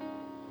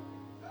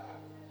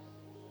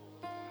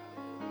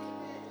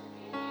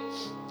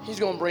 He's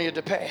going to bring it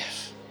to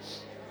pass.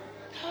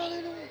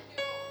 Hallelujah.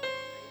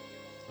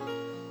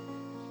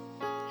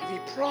 If He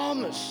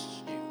promised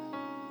you,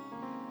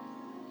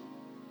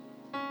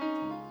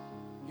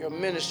 your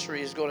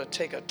ministry is going to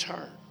take a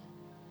turn.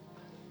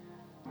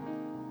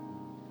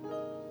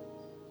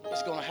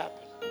 It's going to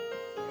happen.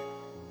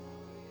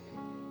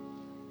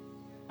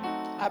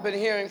 I've been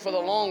hearing for the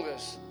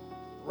longest,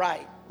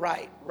 right,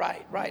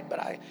 but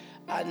I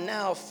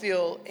now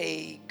feel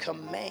a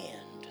command.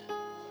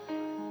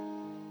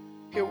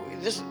 Here,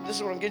 this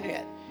is what I'm getting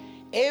at.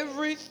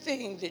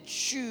 Everything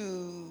that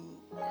you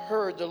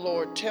heard the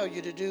Lord tell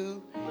you to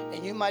do,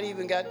 and you might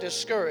even got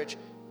discouraged,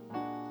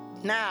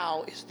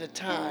 now is the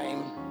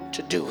time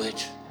to do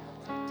it.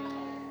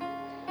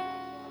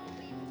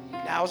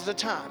 Now's the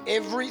time.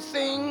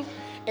 Everything,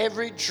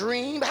 every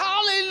dream,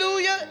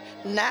 hallelujah,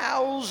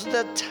 now's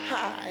the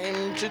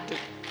time to do it.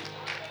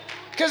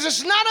 Because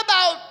it's not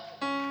about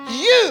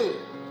you,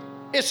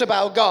 it's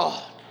about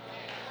God.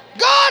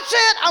 God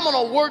said, I'm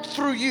going to work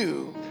through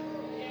you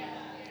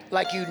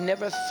like you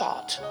never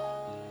thought.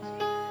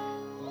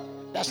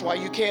 That's why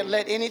you can't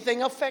let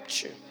anything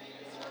affect you.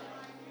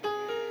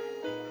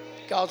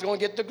 God's going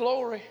to get the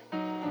glory.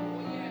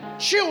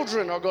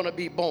 Children are going to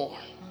be born.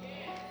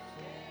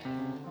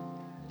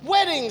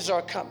 Weddings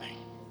are coming.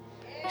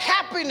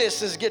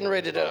 Happiness is getting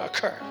ready to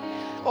occur.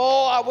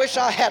 Oh, I wish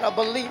I had a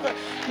believer.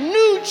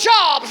 New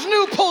jobs,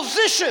 new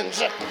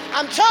positions.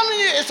 I'm telling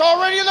you, it's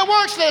already in the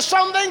works. There's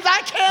some things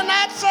I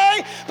cannot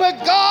say,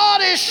 but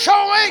God is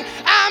showing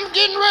I'm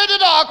getting ready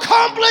to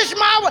accomplish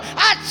my way.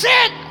 I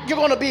said you're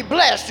going to be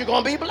blessed. You're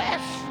going to be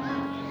blessed.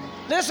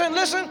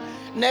 Listen.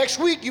 Next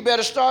week, you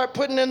better start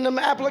putting in them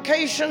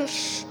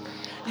applications.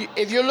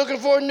 If you're looking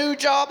for a new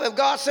job, if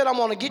God said, I'm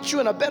going to get you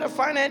in a better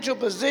financial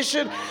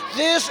position,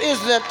 this is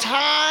the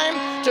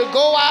time to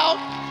go out.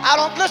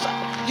 Listen,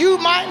 you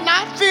might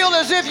not feel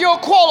as if you're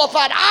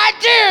qualified. I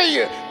dare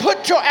you,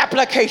 put your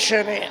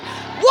application in.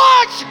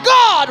 Watch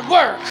God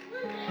work.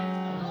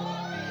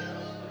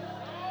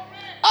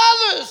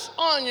 Others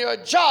on your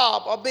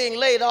job are being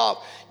laid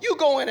off. You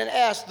go in and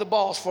ask the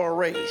boss for a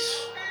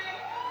raise.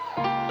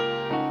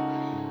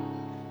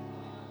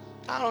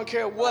 I don't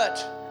care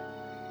what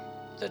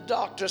the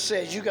doctor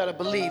says, you got to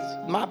believe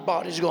my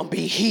body's going to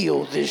be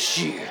healed this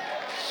year.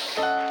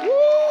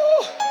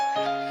 Woo!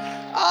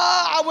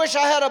 I wish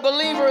I had a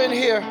believer in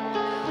here.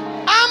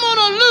 I'm going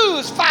to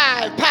lose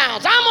 5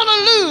 pounds. I'm going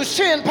to lose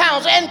 10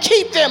 pounds and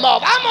keep them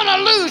off. I'm going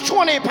to lose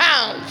 20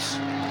 pounds.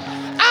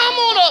 I'm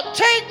going to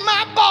take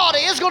my body.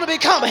 It's going to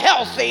become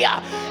healthy.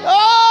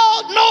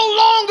 Oh,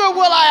 no longer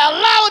will I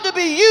allow it to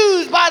be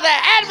used by the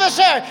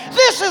adversary.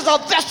 This is a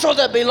vessel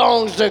that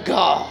belongs to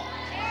God.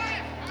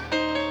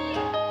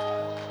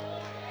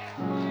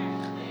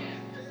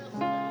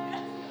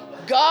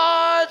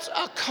 God's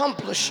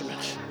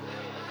accomplishment.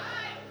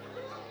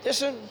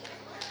 Listen,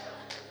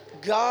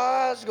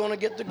 God's going to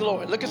get the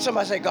glory. Look at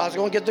somebody, say, God's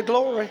going to get the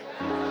glory.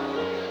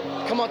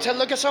 Come on,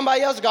 look at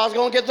somebody else. God's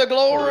going to get the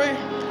glory.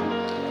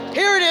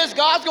 Here it is.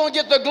 God's going to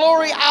get the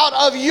glory out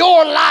of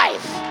your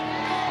life.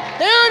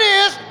 There it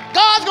is.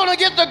 God's going to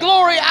get the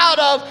glory out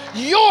of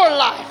your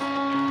life.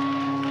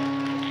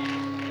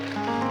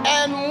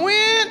 And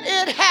when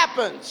it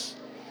happens,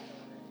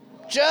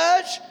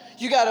 Judge,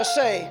 you got to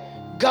say,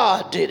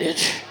 God did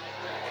it.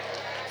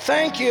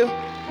 Thank you.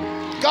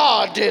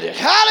 God did it.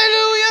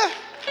 Hallelujah.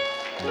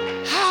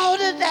 How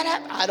did that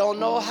happen? I don't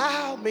know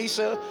how,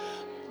 Misa.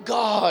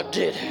 God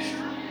did it.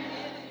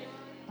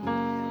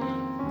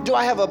 Do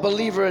I have a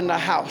believer in the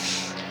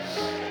house?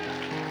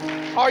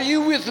 Are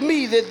you with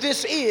me that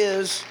this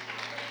is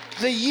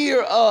the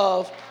year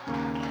of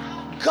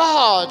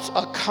God's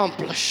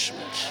accomplishment?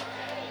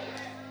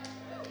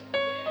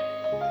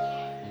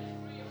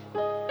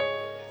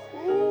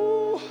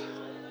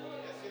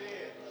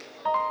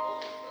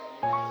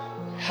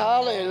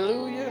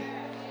 Hallelujah.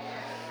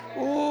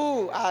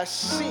 Ooh, I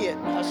see it.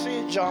 I see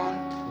it, John.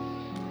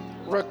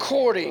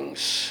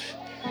 Recordings.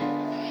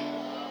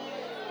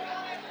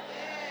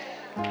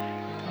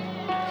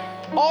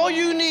 All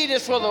you need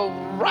is for the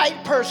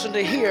right person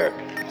to hear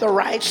the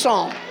right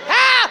song.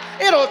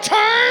 It'll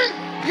turn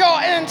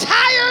your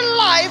entire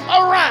life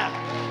around.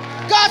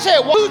 God said,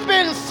 well, who's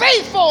been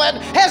faithful and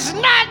has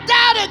not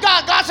doubted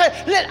God. God said,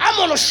 I'm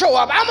going to show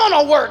up. I'm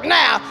going to work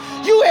now.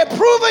 You have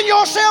proven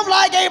yourself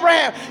like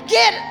Abraham.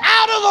 Get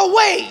out of the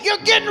way. You're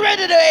getting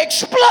ready to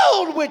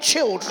explode with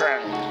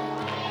children.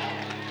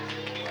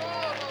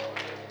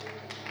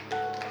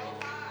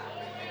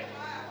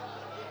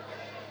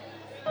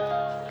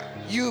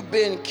 You've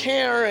been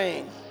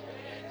carrying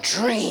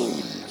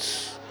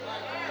dreams.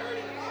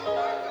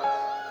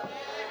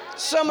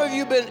 Some of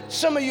you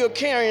are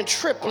carrying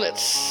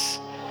triplets.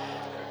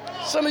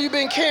 Some of you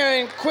been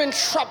carrying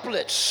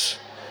quintuplets.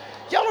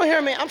 Y'all don't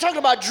hear me? I'm talking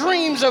about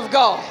dreams of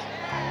God.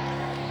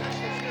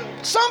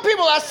 Some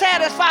people are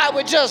satisfied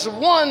with just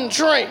one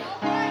dream,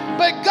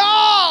 but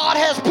God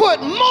has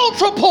put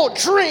multiple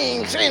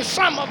dreams in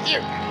some of you.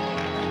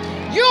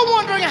 You're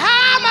wondering,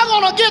 how am I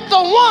going to get the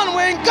one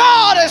when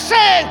God is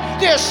saying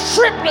there's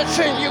triplets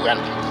in you, and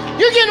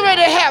you're getting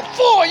ready to have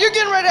 4, you're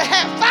getting ready to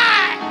have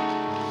 5.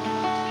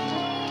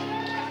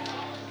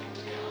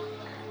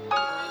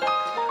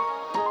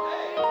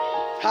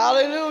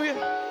 Hallelujah.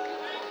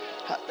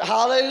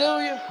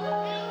 Hallelujah.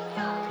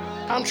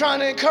 I'm trying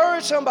to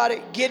encourage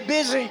somebody. Get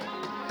busy.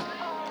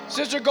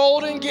 Sister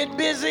Golden, get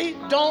busy.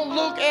 Don't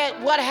look at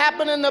what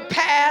happened in the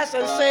past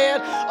and say,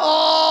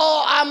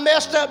 oh, I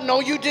messed up.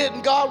 No, you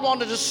didn't. God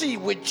wanted to see,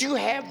 would you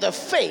have the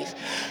faith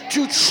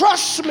to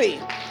trust me?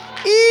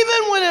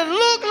 Even when it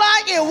looked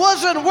like it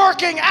wasn't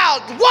working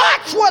out,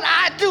 watch what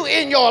I do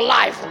in your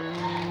life.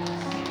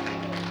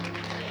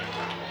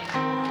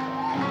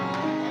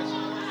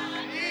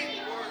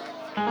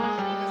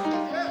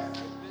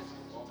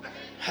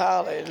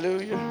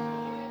 Hallelujah.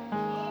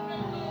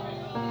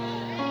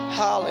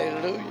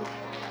 Hallelujah.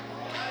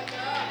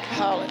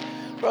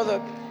 Hallelujah.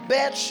 Brother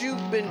Betts,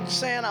 you've been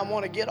saying, I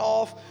want to get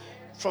off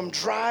from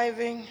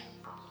driving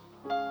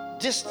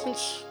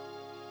distance.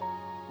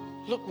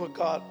 Look what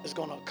God is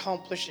going to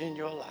accomplish in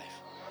your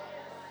life.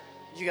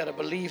 You got to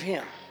believe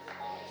him.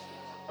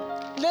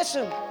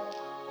 Listen,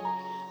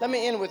 let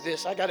me end with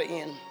this. I got to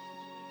end.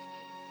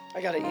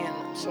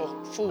 I'm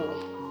so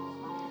full.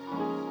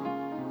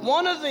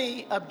 One of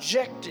the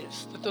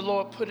objectives that the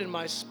Lord put in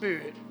my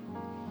spirit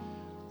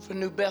for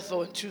New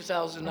Bethel in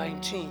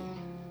 2019,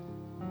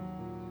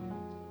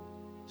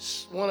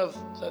 one of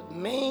the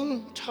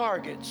main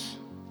targets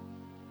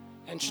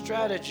and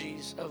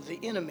strategies of the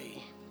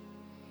enemy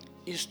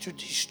is to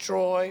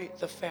destroy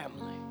the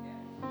family.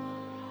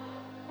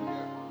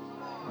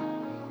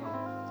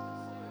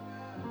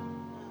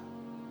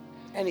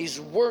 And he's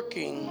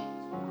working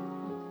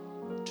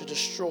to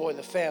destroy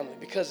the family,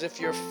 because if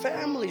your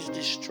family's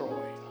destroyed,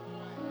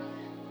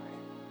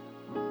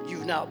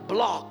 you've now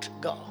blocked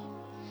God.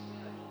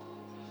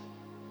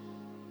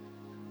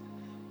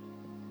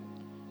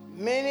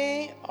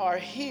 Many are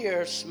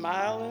here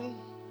smiling,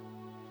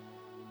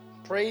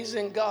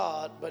 praising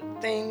God, but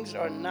things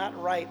are not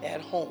right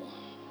at home.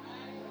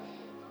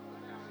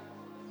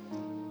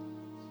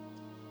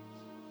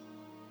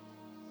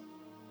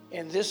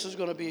 And this is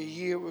going to be a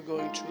year we're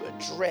going to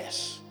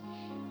address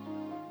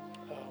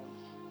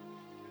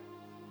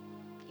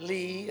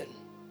Lee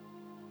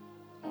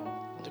and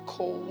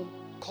Nicole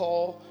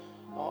call.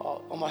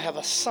 I'm going to have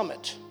a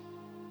summit.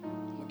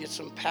 I'm going to get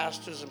some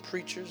pastors and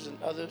preachers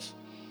and others.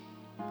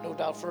 No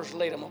doubt First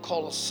Lady, I'm going to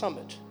call a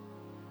summit.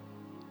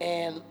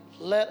 And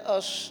let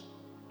us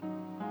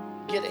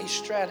get a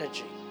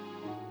strategy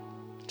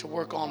to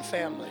work on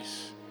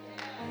families.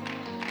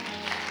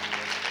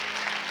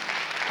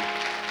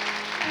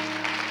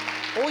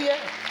 Oh, yeah.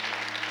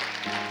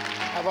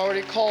 I've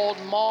already called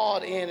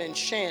Maud in and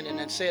Shannon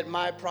and said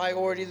my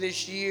priority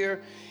this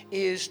year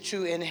is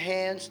to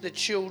enhance the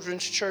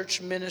children's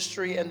church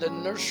ministry and the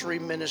nursery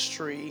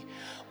ministry.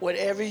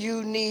 Whatever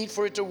you need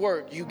for it to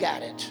work, you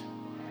got it.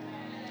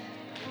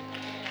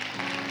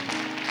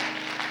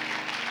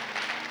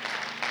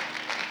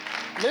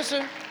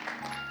 Listen,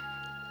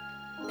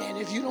 and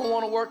if you don't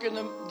want to work in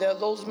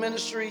those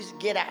ministries,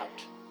 get out.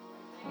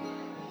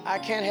 I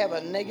can't have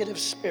a negative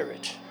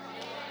spirit.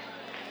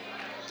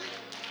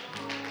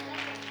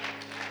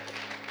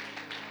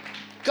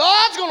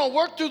 God's going to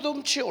work through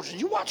them children.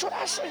 You watch what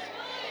I say.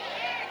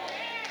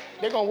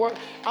 They're going to work.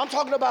 I'm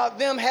talking about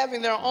them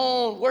having their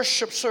own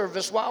worship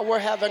service while we're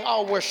having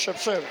our worship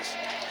service.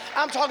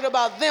 I'm talking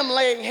about them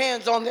laying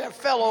hands on their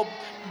fellow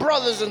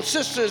brothers and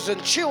sisters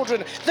and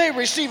children. They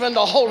receiving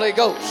the Holy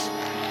Ghost.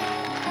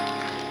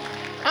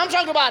 I'm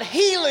talking about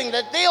healing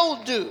that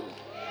they'll do.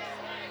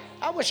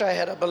 I wish I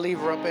had a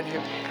believer up in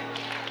here.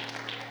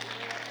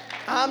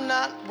 I'm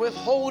not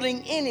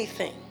withholding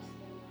anything,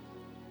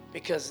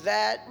 because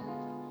that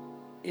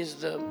is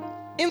the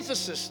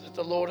emphasis that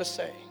the Lord is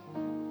saying.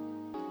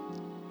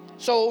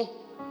 So,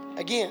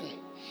 again,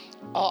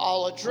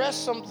 I'll address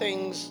some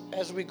things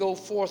as we go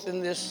forth in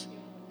this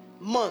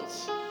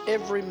month.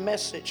 Every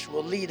message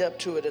will lead up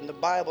to it in the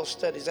Bible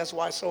studies. That's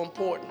why it's so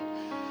important.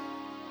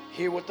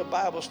 Hear what the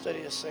Bible study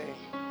is saying.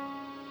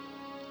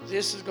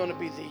 This is going to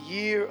be the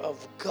year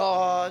of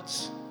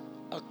God's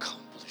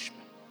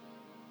accomplishment.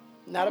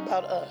 Not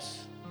about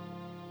us,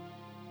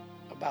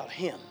 about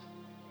him.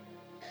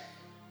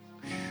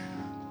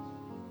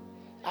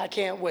 I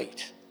can't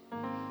wait.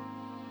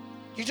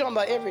 You're talking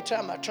about every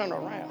time I turn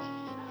around.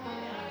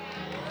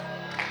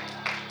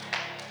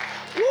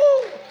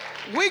 Woo!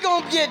 We're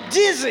going to get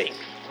dizzy.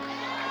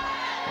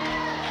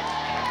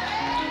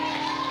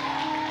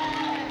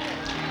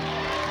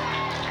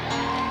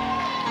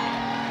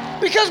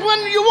 Because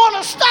when you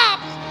want to stop,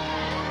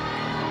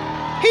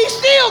 he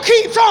still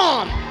keeps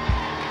on.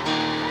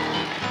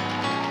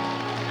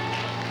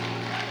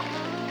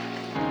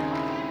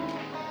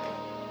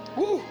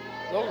 Woo,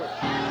 Lord.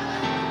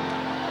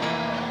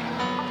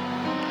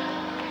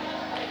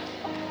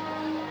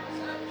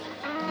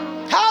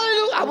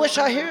 Hallelujah. I wish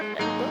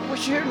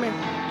you heard me.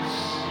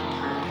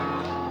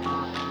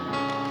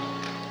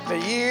 The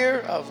year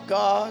of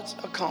God's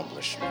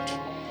accomplishment.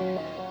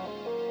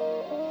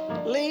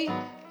 Lee,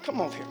 come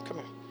over here, come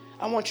here.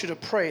 I want you to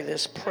pray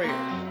this prayer.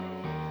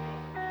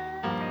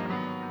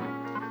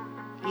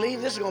 Lee,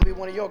 this is going to be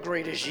one of your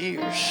greatest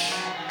years.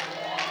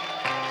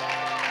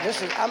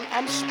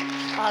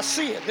 I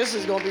see it. This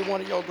is going to be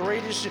one of your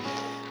greatest years.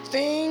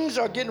 Things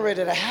are getting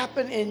ready to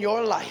happen in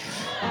your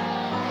life.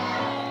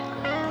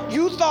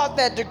 You thought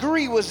that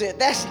degree was it.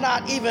 That's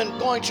not even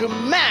going to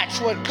match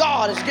what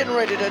God is getting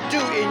ready to do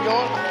in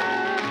your life.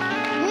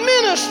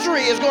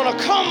 Ministry is going to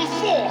come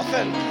forth,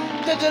 and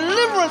the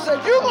deliverance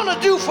that you're going to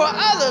do for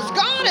others,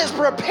 God is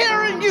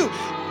preparing you.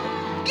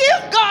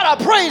 Give God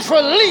a praise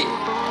for Lee.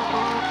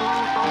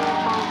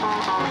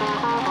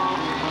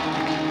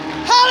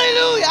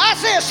 Hallelujah. I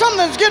said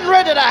something's getting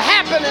ready to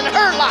happen in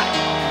her life.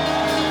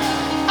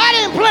 I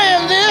didn't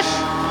plan this.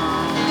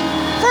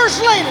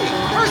 First lady,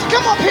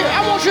 come up here.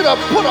 I want you to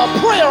put a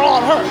prayer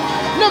on her.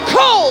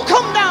 Nicole,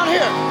 come down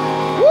here.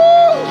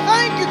 Woo,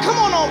 thank you. Come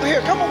on over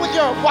here. Come on with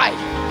your wife.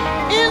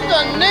 In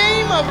the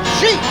name of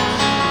Jesus.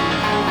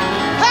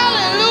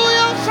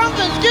 Hallelujah.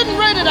 Something's getting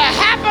ready to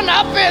happen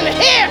up in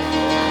here.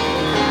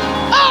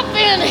 Up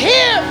in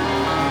here.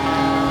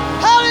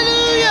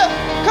 Hallelujah.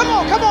 Come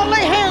on,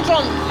 lay hands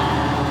on me.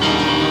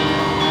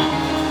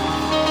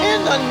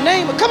 In the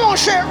name of, come on,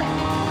 Sherry.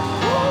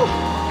 Woo.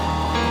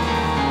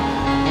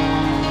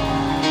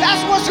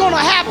 That's what's going to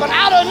happen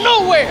out of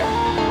nowhere.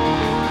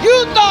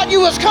 You thought you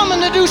was coming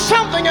to do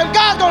something and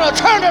God's going to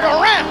turn it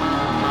around.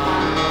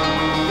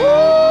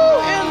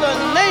 Woo, in the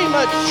name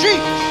of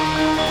Jesus.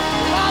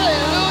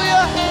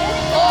 Hallelujah.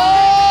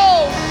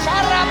 Oh,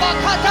 God,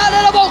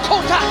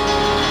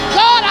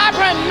 I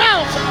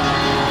pronounce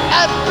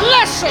a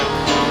blessing,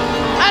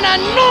 an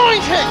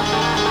anointing.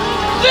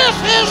 This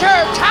is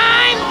her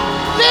time.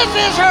 This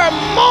is her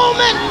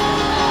moment.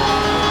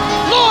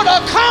 Lord,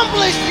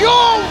 accomplish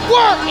your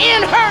work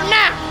in her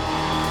now.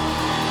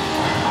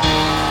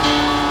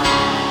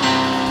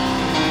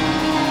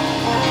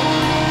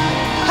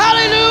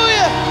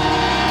 Hallelujah.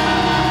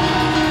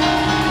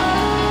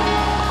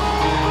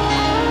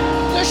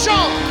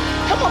 LaShawn,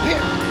 come up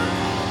here.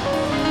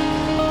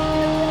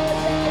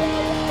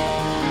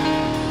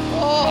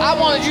 Oh, I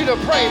wanted you to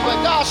pray,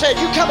 but God said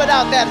you coming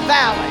out that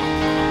valley.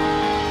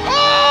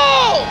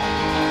 Oh,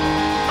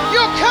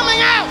 you're coming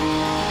out.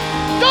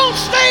 Don't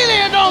stay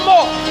there no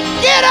more.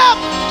 Get up,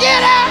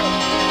 get out,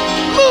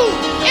 move,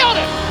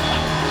 elder.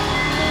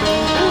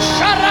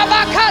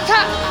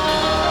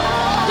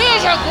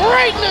 There's a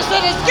greatness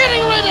that is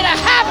getting ready to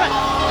happen.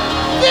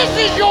 This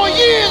is your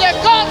year that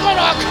God's going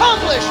to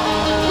accomplish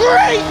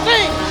great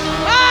things.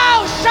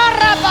 Oh,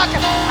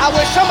 I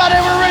wish somebody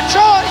would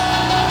rejoice.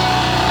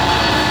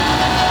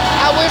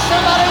 I wish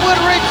somebody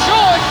would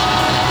rejoice.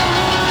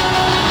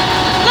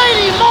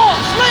 Lady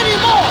Moss, Lady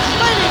Moss,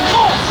 Lady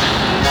Moss.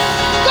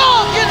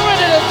 God getting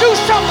ready to do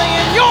something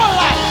in your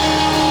life.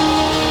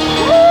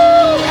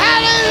 Woo,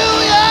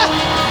 hallelujah.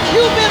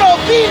 You've been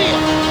obedient.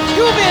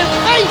 You've been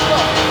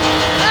faithful.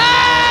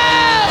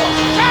 Oh,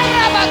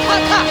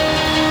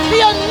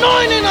 the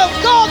anointing of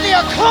God, the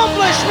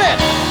accomplishment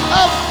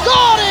of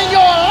God in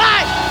your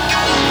life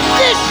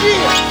this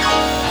year.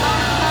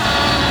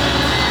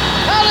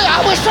 Hallelujah. I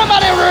wish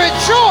somebody would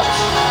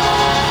rejoice.